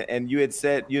something. And you had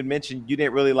mentioned you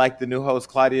didn't really like the new host,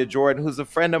 Claudia Jordan, who's a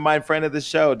friend of mine, friend of the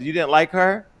show. You didn't like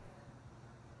her?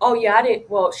 Oh, yeah, I didn't.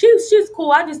 Well, she's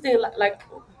cool. I just didn't like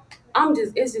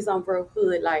it's just on real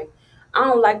hood. Like, I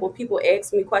don't like when people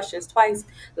ask me questions twice.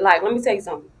 Like, let me tell you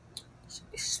something.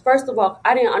 First of all,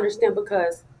 I didn't understand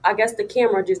because I guess the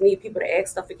camera just need people to ask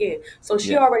stuff again. So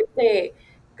she already said,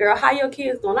 "Girl, how your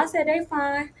kids doing?" I said, "They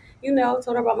fine." Told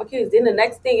her about my kids. Then the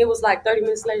next thing, it was like 30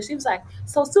 minutes later, she was like,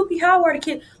 "So Suki, how are the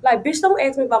kids?" Like, bitch, don't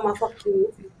ask me about my fucking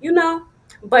kids,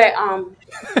 But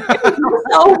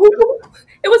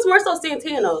it was more so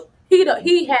Santana.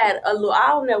 He had a little, I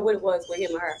don't know what it was with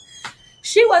him or her.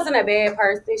 She wasn't a bad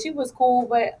person. She was cool,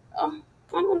 but I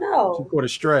don't know. She caught a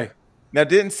stray. Now,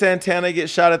 didn't Santana get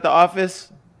shot at the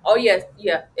office? Oh yes,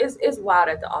 yeah. It's wild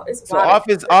at the office. So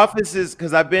offices,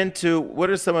 because I've been to. What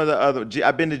are some of the other?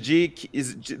 I've been to the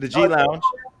G Lounge,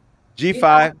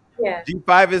 G5. Yeah,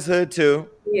 G5 is hood too.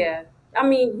 Yeah, I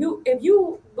mean, if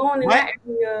you going in that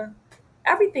area,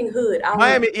 everything hood.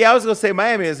 Miami. Yeah, I was gonna say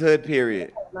Miami is hood.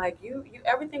 Period. Like you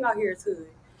everything out here is hood.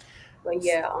 But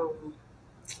yeah,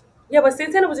 but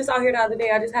Santana was just out here the other day.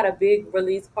 I just had a big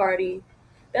release party.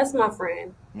 That's my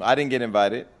friend. I didn't get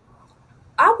invited.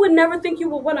 I would never think you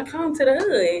would want to come to the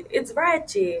hood. It's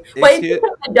ratchet. But if you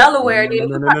come to Delaware, then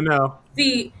no.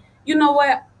 See, you know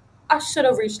what? I should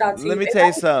have reached out to you. Let me tell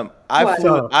you something.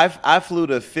 I flew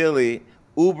to Philly,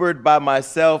 Ubered by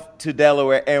myself to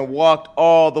Delaware, and walked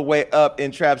all the way up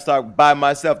in Trapstock by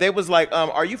myself. They was like,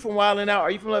 "Are you from Wild 'N Out?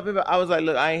 Are you from Love?" I was like,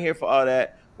 "Look, I ain't here for all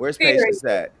that. Where's Patience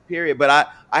at?" Period. But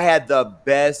I had the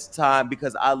best time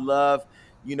because I love,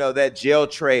 that jail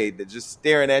trade that just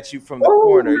staring at you from the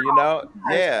corner,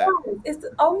 Yeah.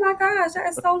 Oh my gosh,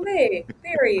 that's so lit.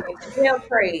 Period. Jail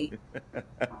trade.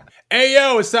 Hey,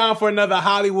 yo, it's time for another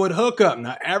Hollywood hookup.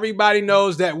 Now, everybody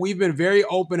knows that we've been very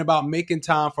open about making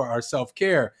time for our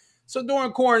self-care. So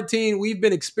during quarantine, we've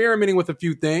been experimenting with a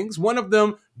few things. One of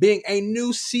them being a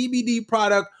new CBD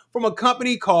product from a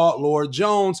company called Lord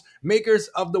Jones, makers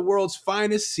of the world's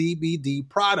finest CBD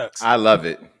products. I love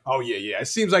it. Oh, yeah. It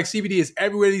seems like CBD is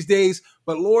everywhere these days,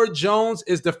 but Lord Jones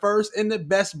is the first and the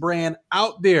best brand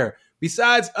out there.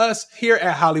 Besides us here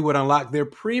at Hollywood Unlocked, their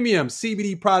premium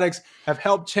CBD products have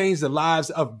helped change the lives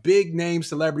of big-name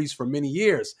celebrities for many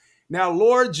years. Now,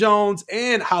 Lord Jones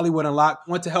and Hollywood Unlocked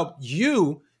want to help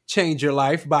you change your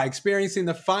life by experiencing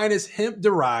the finest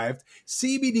hemp-derived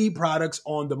CBD products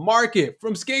on the market.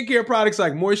 From skincare products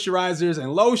like moisturizers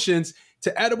and lotions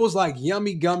to edibles like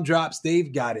yummy gumdrops,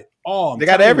 they've got it all. They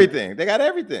got everything. They got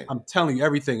everything. I'm telling you,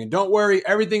 everything. And don't worry,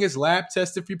 everything is lab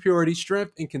tested for purity,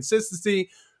 strength, and consistency,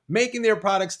 making their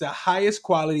products the highest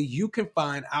quality you can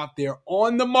find out there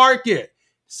on the market.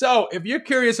 So if you're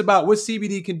curious about what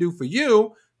CBD can do for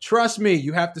you, trust me,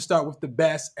 you have to start with the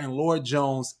best, and Lord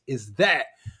Jones is that.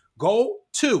 Go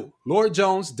to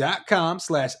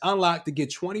lordjones.com/unlock to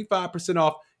get 25%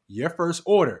 off your first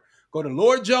order. Go to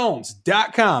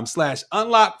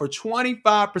lordjones.com/unlock for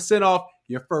 25% off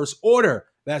your first order.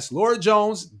 That's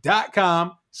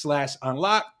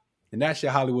lordjones.com/unlock. And that's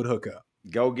your Hollywood hookup.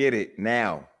 Go get it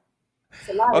now.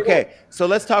 Okay, so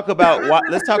let's talk about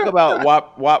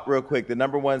WAP real quick. The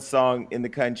 #1 song in the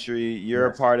country. You're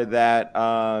a part of that.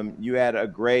 You had a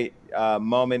great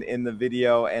moment in the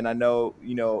video, and I know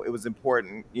it was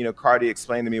important. Cardi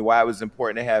explained to me why it was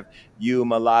important to have you,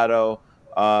 Mulatto,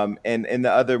 and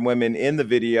the other women in the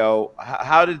video.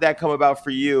 How did that come about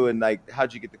for you? And like,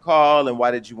 how'd you get the call? And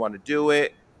why did you want to do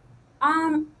it?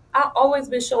 I've always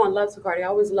been showing love to Cardi. I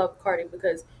always loved Cardi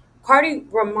because Cardi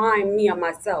remind me of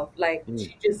myself. Like,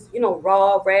 she just,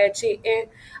 raw, ratchet. And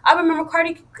I remember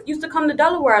Cardi used to come to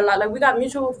Delaware a lot. Like, we got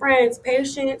mutual friends,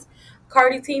 Patience.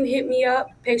 Cardi team hit me up.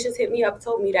 Patience hit me up,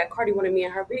 told me that Cardi wanted me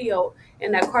in her video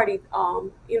and that Cardi,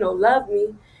 loved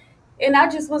me. And I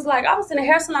just was like, I was in a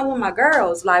hair salon with my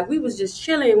girls. Like, we was just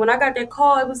chilling. When I got that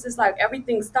call, it was just like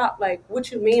everything stopped. Like,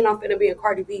 what you mean I'm finna be in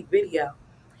Cardi B video?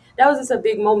 That was just a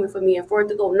big moment for me. And for it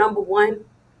to go #1,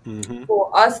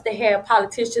 for us to have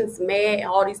politicians mad and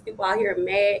all these people out here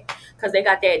mad because they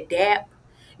got that dap,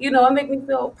 it make me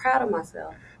feel proud of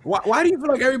myself. Why do you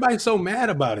feel like everybody's so mad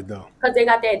about it, though? Because they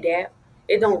got that dap.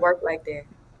 It don't work like that.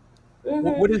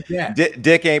 What is that?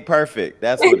 Dick ain't perfect.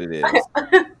 That's what it is.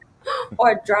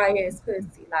 Or dry ass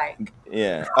pussy. Like,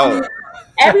 yeah. Oh.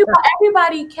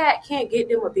 Everybody cat can't get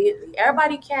them a Bentley.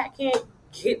 Everybody cat can't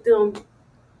get them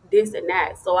this and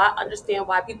that. So I understand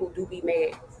why people do be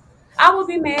mad. I would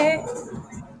be mad.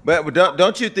 But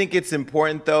don't you think it's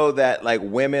important, though, that like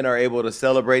women are able to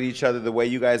celebrate each other the way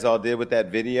you guys all did with that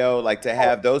video? Like, to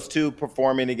have those two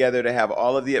performing together, to have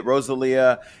all of the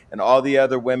Rosalia and all the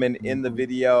other women in the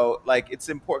video. Like, it's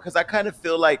important because I kind of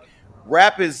feel like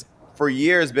rap is for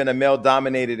years been a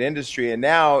male-dominated industry, and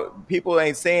now people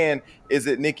ain't saying, is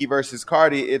it Nicki versus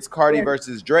Cardi? It's Cardi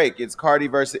versus Drake. It's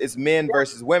it's men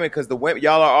versus women, because the women,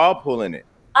 y'all are all pulling it.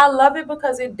 I love it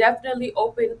because it definitely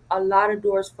opened a lot of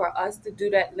doors for us to do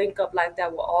that link up like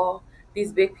that with all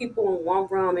these big people in one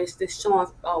room. It's just showing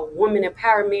women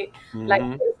empowerment. Like,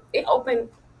 it opened,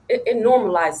 it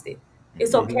normalized it.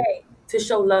 It's okay to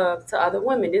show love to other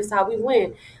women. This is how we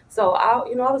win. So I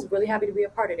was really happy to be a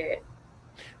part of that.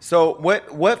 So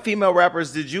what female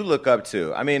rappers did you look up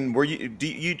to? I mean, do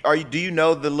you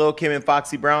know the Lil' Kim and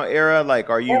Foxy Brown era? Like,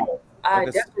 are you? Yeah, I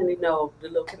definitely know the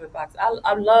Lil' Kim and Foxy.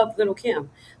 I love Lil' Kim.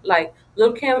 Like,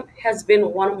 Lil' Kim has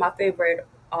been one of my favorite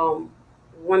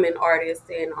women artists,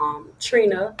 and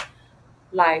Trina,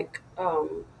 like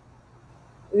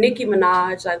Nicki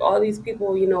Minaj, like all these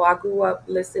people. I grew up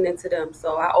listening to them,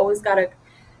 so I always gotta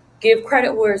give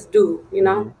credit where it's due.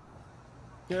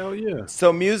 Hell yeah.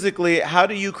 So musically, how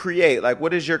do you create? Like,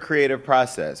 what is your creative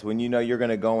process when you're going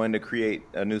to go in to create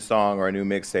a new song or a new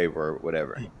mixtape or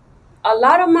whatever? A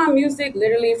lot of my music,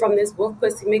 literally from this Wolf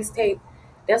Pussy mixtape,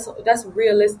 that's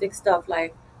realistic stuff.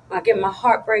 Like, I get my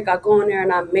heartbreak, I go in there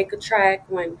and I make a track.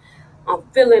 When I'm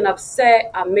feeling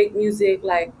upset, I make music.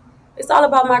 Like, it's all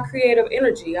about my creative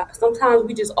energy. Sometimes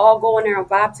we just all go in there and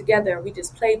vibe together, and we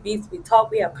just play beats, we talk,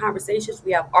 we have conversations,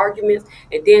 we have arguments,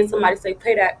 and then somebody say,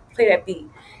 play that beat.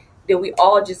 Then we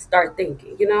all just start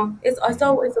thinking,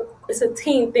 it's a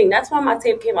team thing. That's why my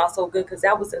tape came out so good, because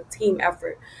that was a team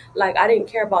effort. Like, I didn't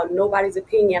care about nobody's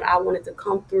opinion. I wanted to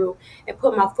come through and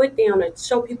put my foot down and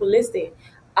show people, listen,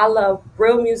 I love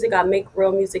real music. I make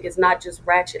real music. It's not just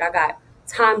ratchet. I got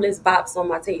timeless bops on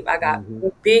my tape. I got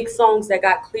big songs that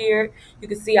got cleared. You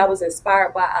can see I was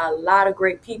inspired by a lot of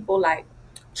great people, like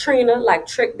Trina, like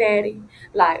Trick Daddy,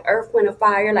 like Earth, Wind, and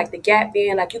Fire, like the Gap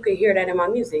Band. Like, you can hear that in my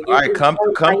music. All right, come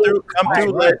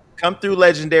through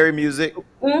legendary music.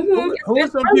 Who are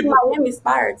some people? Miami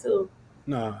inspired too.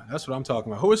 No, that's what I'm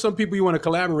talking about. Who are some people you want to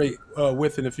collaborate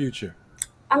with in the future?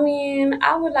 I mean,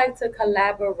 I would like to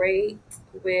collaborate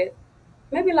with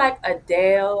maybe like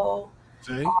Adele.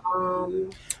 See?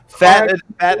 Fat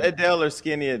Adele or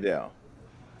skinny Adele?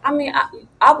 I mean,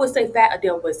 I would say Fat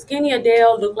Adele, but Skinny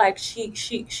Adele look like she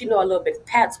know a little bit of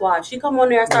patois. She come on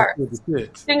there and start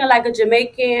singing like a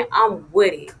Jamaican, I'm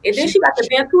with it. And then she got the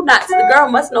Bantu knots. The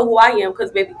girl must know who I am, because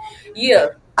baby, yeah.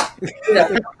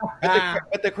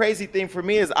 But the crazy thing for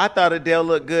me is I thought Adele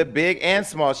looked good, big and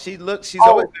small. She's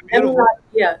always been beautiful.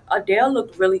 Yeah, Adele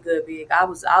looked really good, big. I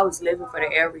was living for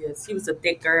the areas. She was a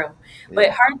thick girl,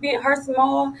 but her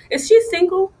small. Is she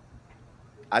single?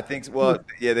 I think. Well,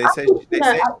 yeah, they say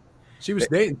She was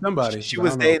dating somebody. She but I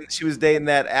was don't know. dating. She was dating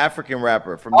that African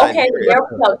rapper from Okay, Nigeria. there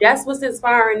we go. That's what's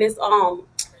inspiring this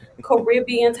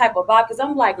Caribbean type of vibe. Because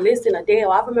I'm like, listen,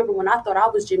 Adele, I remember when I thought I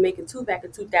was Jamaican too back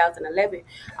in 2011.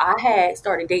 I had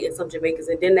started dating some Jamaicans,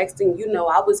 and then next thing you know,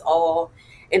 I was all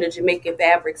in the Jamaican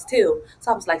fabrics too.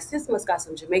 So I was like, sis must got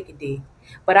some Jamaican D.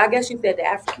 But I guess you said the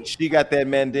African. She got that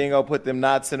mandingo, put them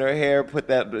knots in her hair,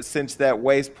 cinched that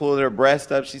waist, pulled her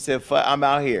breast up. She said, "Fuck, I'm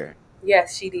out here."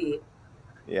 Yes, she did.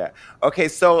 Yeah. Okay,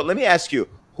 so let me ask you,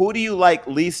 who do you like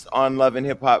least on Love and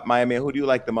Hip Hop Miami? And who do you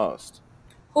like the most?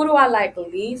 Who do I like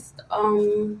least?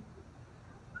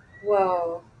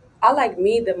 Well, I like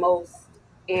me the most,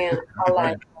 and I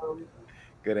like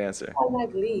Good answer. I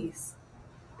like least.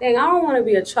 Dang, I don't want to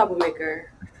be a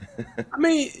troublemaker. I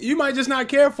mean, you might just not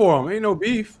care for him. Ain't no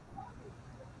beef.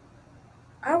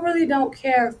 I really don't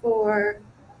care for,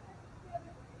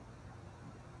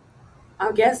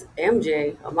 I guess,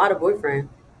 MJ, Amada boyfriend.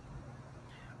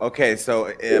 Okay,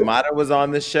 so Amada was on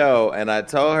the show, and I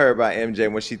told her about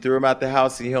MJ. When she threw him out the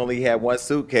house, he only had one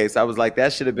suitcase. I was like,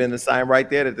 that should have been the sign right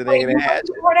there that the Wait, nigga you had.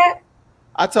 for that?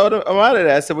 I told him Amada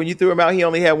that. So when you threw him out, he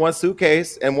only had one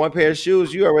suitcase and one pair of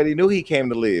shoes. You already knew he came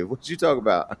to leave. What you talk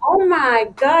about? Oh my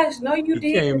gosh, no, you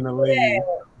He didn't. came to leave.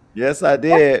 Yes, I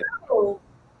did. Oh.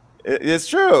 It's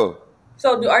true.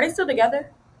 So, are they still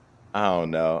together? I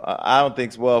don't know. I don't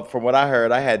think so. Well, from what I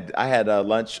heard, I had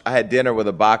lunch. I had dinner with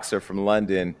a boxer from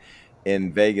London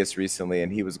in Vegas recently,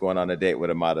 and he was going on a date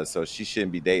with Amada. So she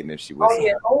shouldn't be dating if she was. Oh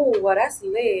yeah. Oh, well, that's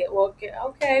lit. Well,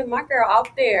 okay, my girl out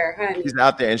there, honey. She's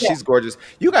out there, and Yeah. she's gorgeous.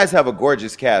 You guys have a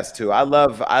gorgeous cast too.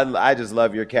 I just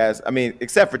love your cast. I mean,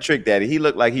 except for Trick Daddy, he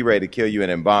looked like he ready to kill you and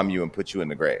embalm you and put you in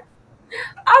the grave.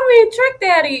 I mean,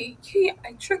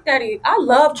 Trick Daddy. I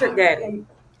love Trick Daddy.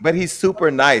 But he's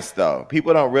super nice, though.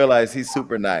 People don't realize he's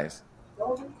super nice.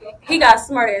 He got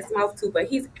smart ass mouth too, but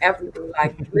he's everything.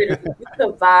 Like literally, you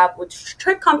could vibe with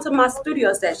Trick. Come to my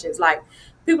studio sessions. Like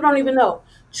people don't even know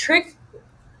Trick.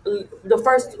 The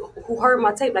first who heard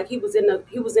my tape, like he was in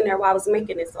there while I was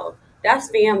making it. So that's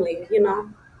family, you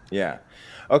know. Yeah.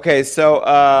 Okay, so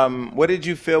what did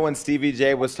you feel when Stevie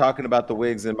J was talking about the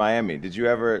wigs in Miami? Did you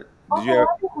ever? I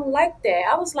didn't like that.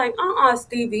 I was like,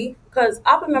 Stevie, because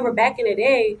I remember back in the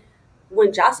day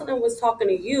when Jocelyn was talking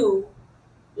to you,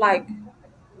 like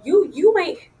you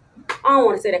ain't. I don't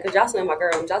want to say that because Jocelyn my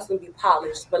girl and Jocelyn be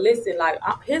polished. But listen, like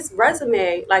his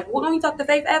resume, like when he talked to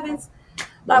Faith Evans,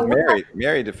 like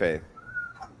married to Faith.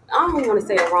 I don't want to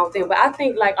say the wrong thing, but I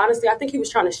think, like, honestly, I think he was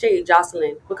trying to shade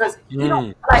Jocelyn because you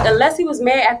know, like, unless he was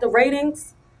mad at the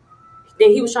ratings,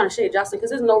 then he was trying to shade Jocelyn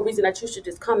because there's no reason that you should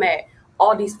just come at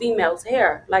all these females'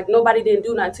 hair. Like nobody didn't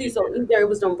do nothing to you, so either it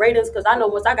was them ratings. Because I know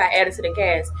once I got added to the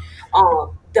cast,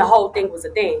 the whole thing was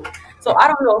a thing. So I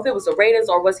don't know if it was the ratings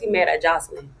or was he mad at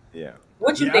Jocelyn. Yeah.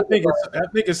 What you I think?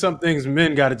 think it's some things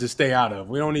men got to just stay out of.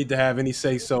 We don't need to have any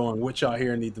say so on what y'all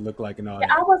hair need to look like and all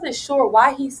that. I wasn't sure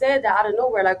why he said that out of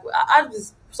nowhere. Like I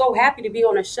was so happy to be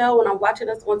on a show and I'm watching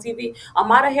us on TV.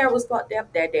 Amada hair was fucked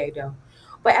up that day though,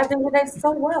 but at the end of the day,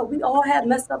 so well. We all had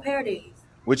messed up hair days.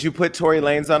 Would you put Tory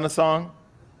Lanez on the song?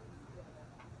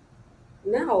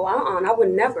 No, I would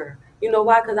never. You know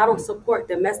why? Because I don't support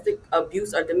domestic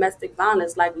abuse or domestic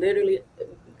violence. Like literally,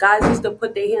 guys used to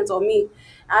put their hands on me.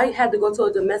 I had to go to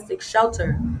a domestic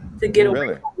shelter to get away.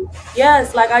 Really?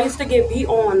 Yes, like I used to get beat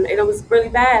on, and it was really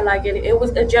bad. Like it was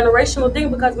a generational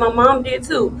thing because my mom did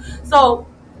too. So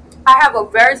I have a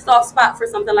very soft spot for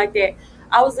something like that.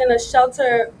 I was in a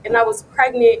shelter and I was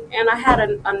pregnant and I had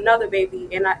another baby,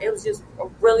 and it was just a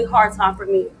really hard time for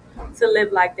me to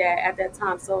live like that at that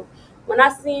time. So when I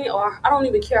seen it, or I don't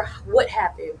even care what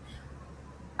happened,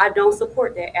 I don't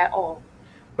support that at all.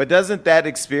 But doesn't that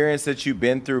experience that you've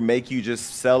been through make you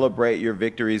just celebrate your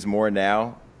victories more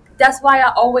now? That's why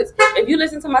I always, if you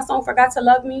listen to my song Forgot to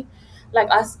Love Me, like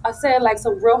I said, like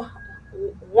some real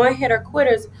one-hitter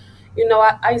quitters, you know,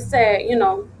 I said, you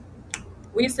know,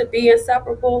 we used to be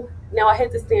inseparable. Now I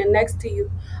hate to stand next to you.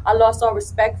 I lost all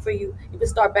respect for you. You can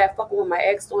start bad fucking with my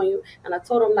ex on you. And I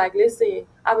told him, like, listen,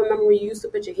 I remember when you used to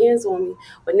put your hands on me,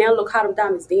 but now look how them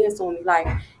diamonds dance on me. Like,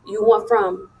 you went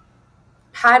from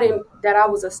hiding that I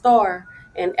was a star,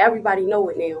 and everybody know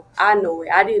it now. I know it.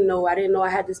 I didn't know I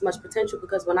had this much potential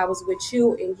because when I was with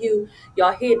you and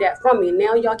y'all hid that from me.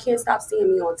 Now y'all can't stop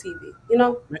seeing me on TV. You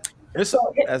know? That's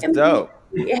dope.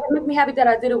 It made me happy that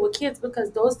I did it with kids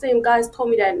because those same guys told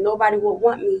me that nobody would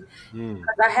want me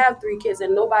because I have 3 kids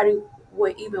and nobody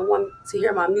would even want to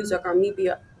hear my music or me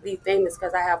be famous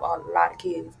because I have a lot of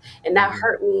kids, and that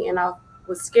hurt me, and I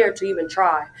was scared to even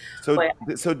try. So,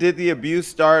 But so did the abuse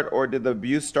start, or did the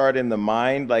abuse start in the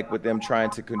mind, like with them trying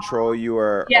to control you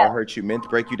or yeah, hurt you,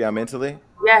 break you down mentally?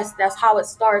 yes, that's how it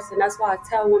starts, and that's why I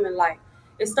tell women, like,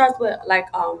 it starts with like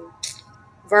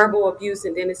verbal abuse,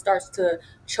 and then it starts to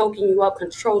choking you up,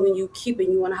 controlling you,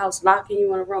 keeping you in the house, locking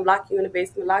you in a room, locking you in the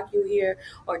basement, locking you here,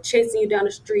 or chasing you down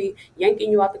the street,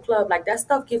 yanking you out the club. Like, that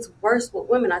stuff gets worse with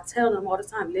women. I tell them all the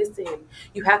time, listen,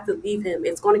 you have to leave him.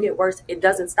 It's going to get worse. It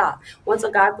doesn't stop. Once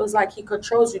a guy feels like he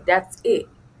controls you, that's it.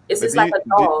 It's But just like a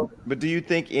dog. but do you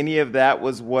think any of that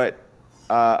was what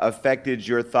affected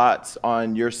your thoughts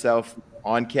on yourself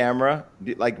on camera?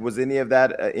 Like, was any of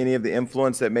that any of the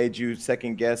influence that made you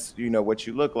second guess, what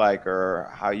you look like or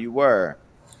how you were?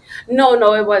 No,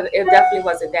 it was. It definitely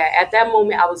wasn't that. At that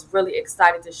moment, I was really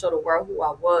excited to show the world who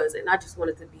I was, and I just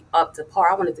wanted to be up to par.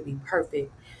 I wanted to be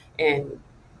perfect, and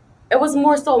it was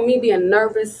more so me being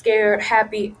nervous, scared,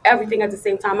 happy, everything at the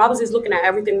same time. I was just looking at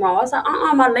everything wrong. I was like,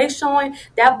 my legs showing.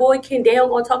 That boy Kendall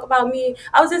gonna talk about me.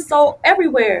 I was just so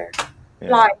everywhere. Yeah.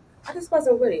 Like, I just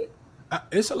wasn't with it.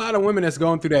 It's a lot of women that's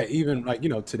going through that, even like,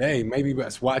 today, maybe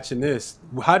that's watching this.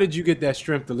 How did you get that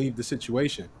strength to leave the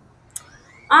situation?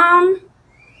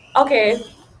 Okay.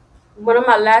 One of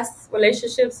my last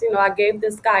relationships, I gave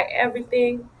this guy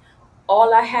everything.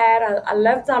 All I had, I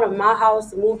left out of my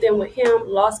house, moved in with him,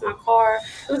 lost my car.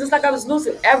 It was just like I was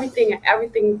losing everything and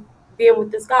everything being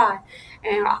with this guy.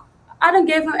 And I done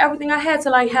gave him everything I had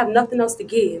till I have nothing else to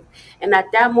give. And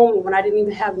at that moment, when I didn't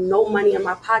even have no money in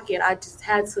my pocket, I just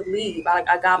had to leave.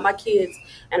 I got my kids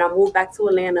and I moved back to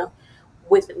Atlanta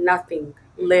with nothing,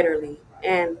 literally.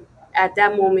 And at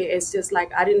that moment, it's just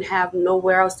like I didn't have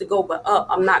nowhere else to go but up.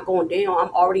 I'm not going down.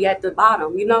 I'm already at the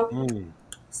bottom,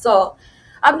 So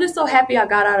I'm just so happy I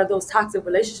got out of those toxic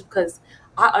relationships, because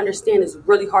I understand it's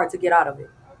really hard to get out of it.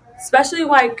 Especially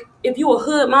like if you a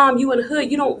hood mom, you in the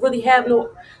hood, you don't really have no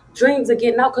dreams of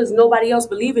getting out because nobody else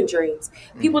believe in dreams.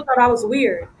 People thought I was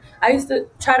weird. I used to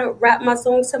try to rap my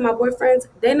songs to my boyfriends.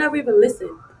 They never even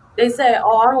listened. They said,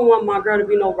 "Oh, I don't want my girl to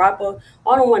be no rapper.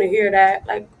 I don't want to hear that."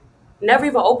 Like, never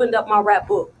even opened up my rap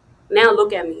book. Now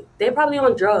look at me. They probably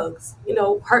on drugs,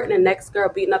 hurting the next girl,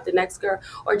 beating up the next girl,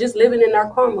 or just living in their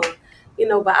karma.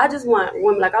 But I just want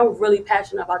women, like, I'm really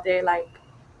passionate about that. Like,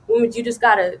 women, you just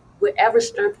gotta, whatever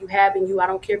strength you have in you, I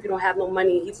don't care if you don't have no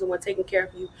money, he's the one taking care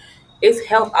of you. It's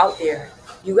help out there.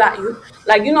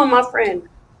 My friend,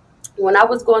 when I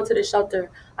was going to the shelter,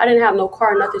 I didn't have no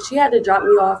car or nothing. She had to drop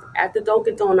me off at the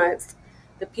Dunkin' Donuts.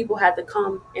 The people had to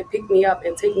come and pick me up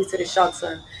and take me to the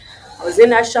shelter. I was in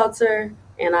that shelter,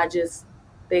 and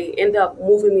they end up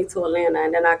moving me to Atlanta,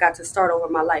 and then I got to start over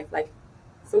my life. Like,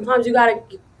 sometimes you gotta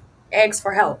ask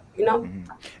for help,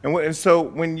 And so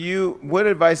what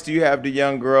advice do you have to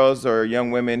young girls or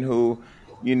young women who,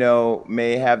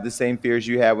 may have the same fears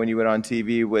you had when you went on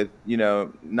TV with,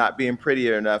 not being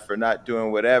pretty enough or not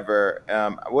doing whatever?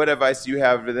 What advice do you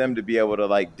have for them to be able to,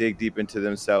 like, dig deep into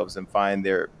themselves and find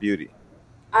their beauty?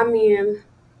 I mean,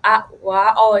 I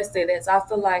always say this. I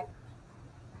feel like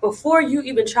before you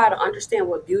even try to understand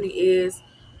what beauty is,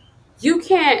 you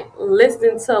can't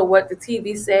listen to what the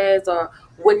TV says or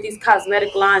what these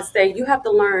cosmetic lines say. You have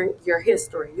to learn your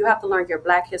history. You have to learn your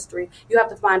Black history. You have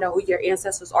to find out who your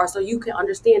ancestors are so you can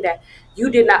understand that you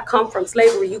did not come from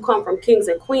slavery. You come from kings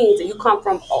and queens, and you come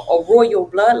from a royal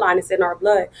bloodline. It's in our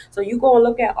blood. So you go and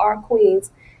look at our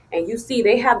queens, and you see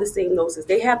they have the same noses.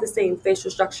 They have the same facial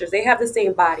structures. They have the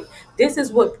same body. This is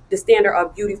what the standard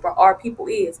of beauty for our people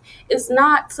is. It's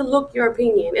not to look your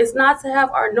opinion. It's not to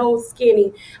have our nose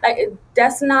skinny.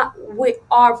 That's not what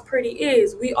our pretty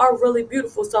is. We are really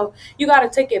beautiful. So you got to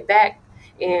take it back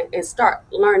and start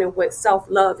learning what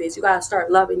self-love is. You got to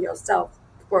start loving yourself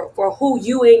for who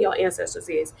you and your ancestors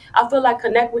is. I feel like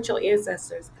connect with your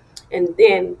ancestors. And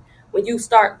then when you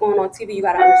start going on TV, you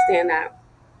got to understand that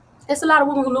it's a lot of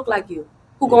women who look like you,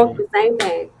 who going through the same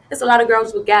thing. It's a lot of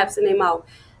girls with gaps in their mouth.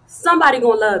 Somebody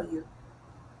gonna love you.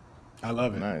 I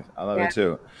love it. Nice. I love it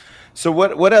too. So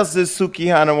what else does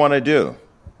Sukihana want to do?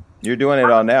 You're doing it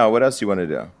all now. What else do you want to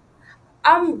do?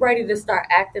 I'm ready to start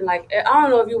acting. Like, I don't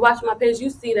know if you watch my page,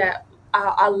 you see that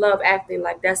I love acting.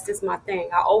 Like, that's just my thing.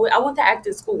 I went to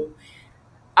acting school.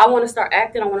 I want to start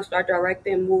acting. I want to start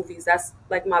directing movies. That's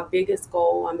like my biggest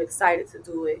goal. I'm excited to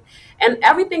do it. And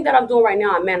everything that I'm doing right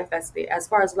now, I manifested. As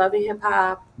far as loving hip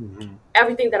hop,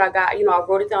 everything that I got, I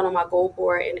wrote it down on my goal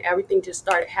board, and everything just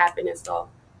started happening. So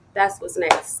that's what's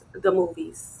next. The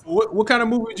movies. What kind of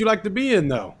movie would you like to be in,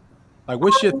 though? Like,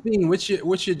 what's your theme? What's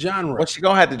your genre? Well, you're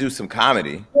gonna have to do some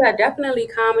comedy. Yeah, definitely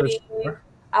comedy. Sure.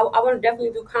 I want to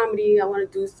definitely do comedy. I want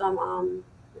to do some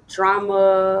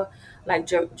drama, like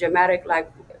dramatic. Like,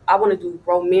 I want to do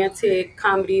romantic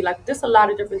comedy, like just a lot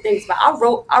of different things. But I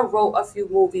wrote a few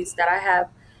movies that I have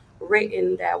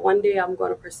written that one day I'm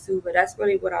going to pursue. But that's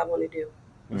really what I want to do.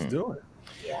 Let's do it.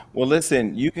 Yeah. Well,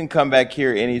 listen, you can come back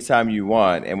here anytime you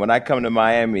want. And when I come to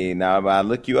Miami, now if I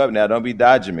look you up now, don't be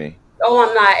dodging me. Oh,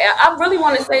 I'm not. I really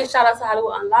want to say shout out to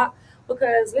Hollywood Unlocked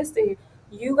because listen,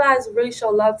 you guys really show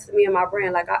love to me and my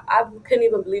brand. Like I couldn't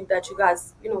even believe that you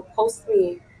guys, post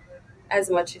me as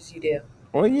much as you do.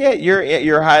 Well, yeah,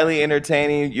 you're highly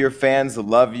entertaining. Your fans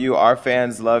love you. Our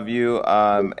fans love you.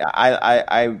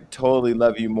 I totally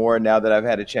love you more now that I've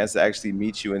had a chance to actually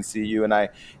meet you and see you. And I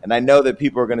know that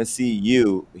people are going to see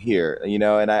you here.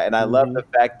 And I love the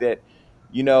fact that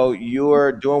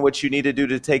you're doing what you need to do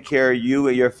to take care of you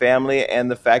and your family, and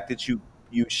the fact that you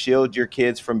shield your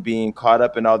kids from being caught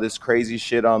up in all this crazy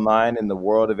shit online in the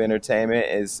world of entertainment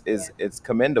is it's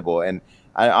commendable. And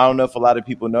I don't know if a lot of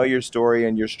people know your story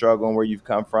and your struggle and where you've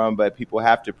come from, but people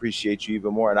have to appreciate you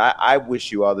even more. And I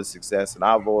wish you all the success, and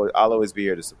I'll always be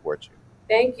here to support you.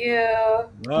 Thank you.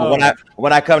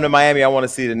 When I come to Miami, I want to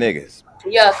see the niggas.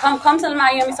 Yeah, come to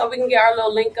Miami so we can get our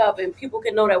little link up and people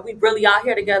can know that we really out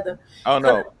here together. Oh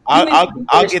no, I'll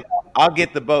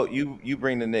get the boat. You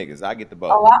bring the niggas. I get the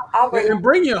boat. Oh, I'll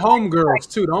bring your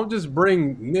homegirls too. Don't just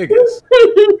bring niggas.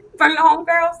 Bring the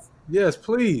homegirls. Yes,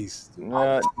 please.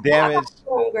 Damage.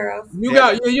 You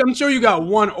got. Yeah, I'm sure you got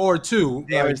one or two.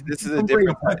 Damage. This is a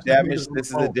different. Damage. This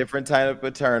is a different type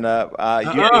of turn up.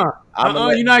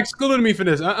 You're not excluding me for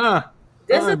this.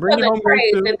 This is bring for the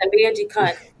praise and the Benji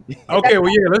cunt. Okay, well,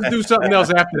 yeah, let's do something else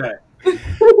after that.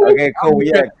 Okay, cool.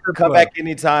 Yeah, come back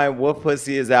anytime. Wolf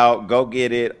Pussy is out. Go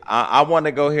get it. I want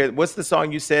to go here. What's the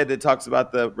song you said that talks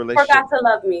about the relationship? Forgot to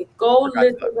Love Me. Go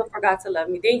listen to Forgot to Love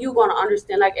Me. Then you're gonna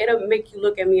understand. Like it'll make you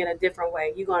look at me in a different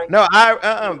way. You're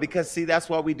gonna because see, that's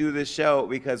why we do this show,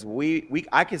 because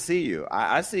I can see you.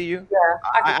 I see you. Yeah,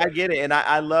 I get it, and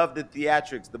I love the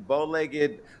theatrics, the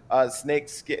bow-legged snake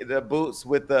skin, the boots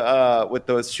with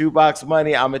the shoebox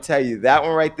money. I'm gonna tell you, that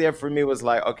one right there for me was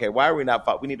like, okay, why are we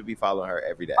not? We need to be following her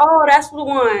every day. Oh, that's the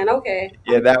one. Okay.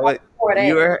 Yeah, that was.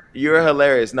 You're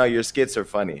hilarious. No, your skits are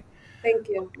funny. Thank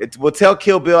you. Well, tell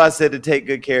Kill Bill I said to take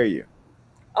good care of you.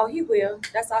 Oh, he will.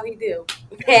 That's all he do.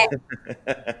 Yeah.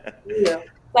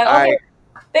 Like, all right.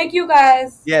 Thank you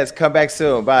guys. Yes, come back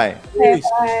soon. Bye. Okay,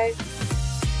 bye.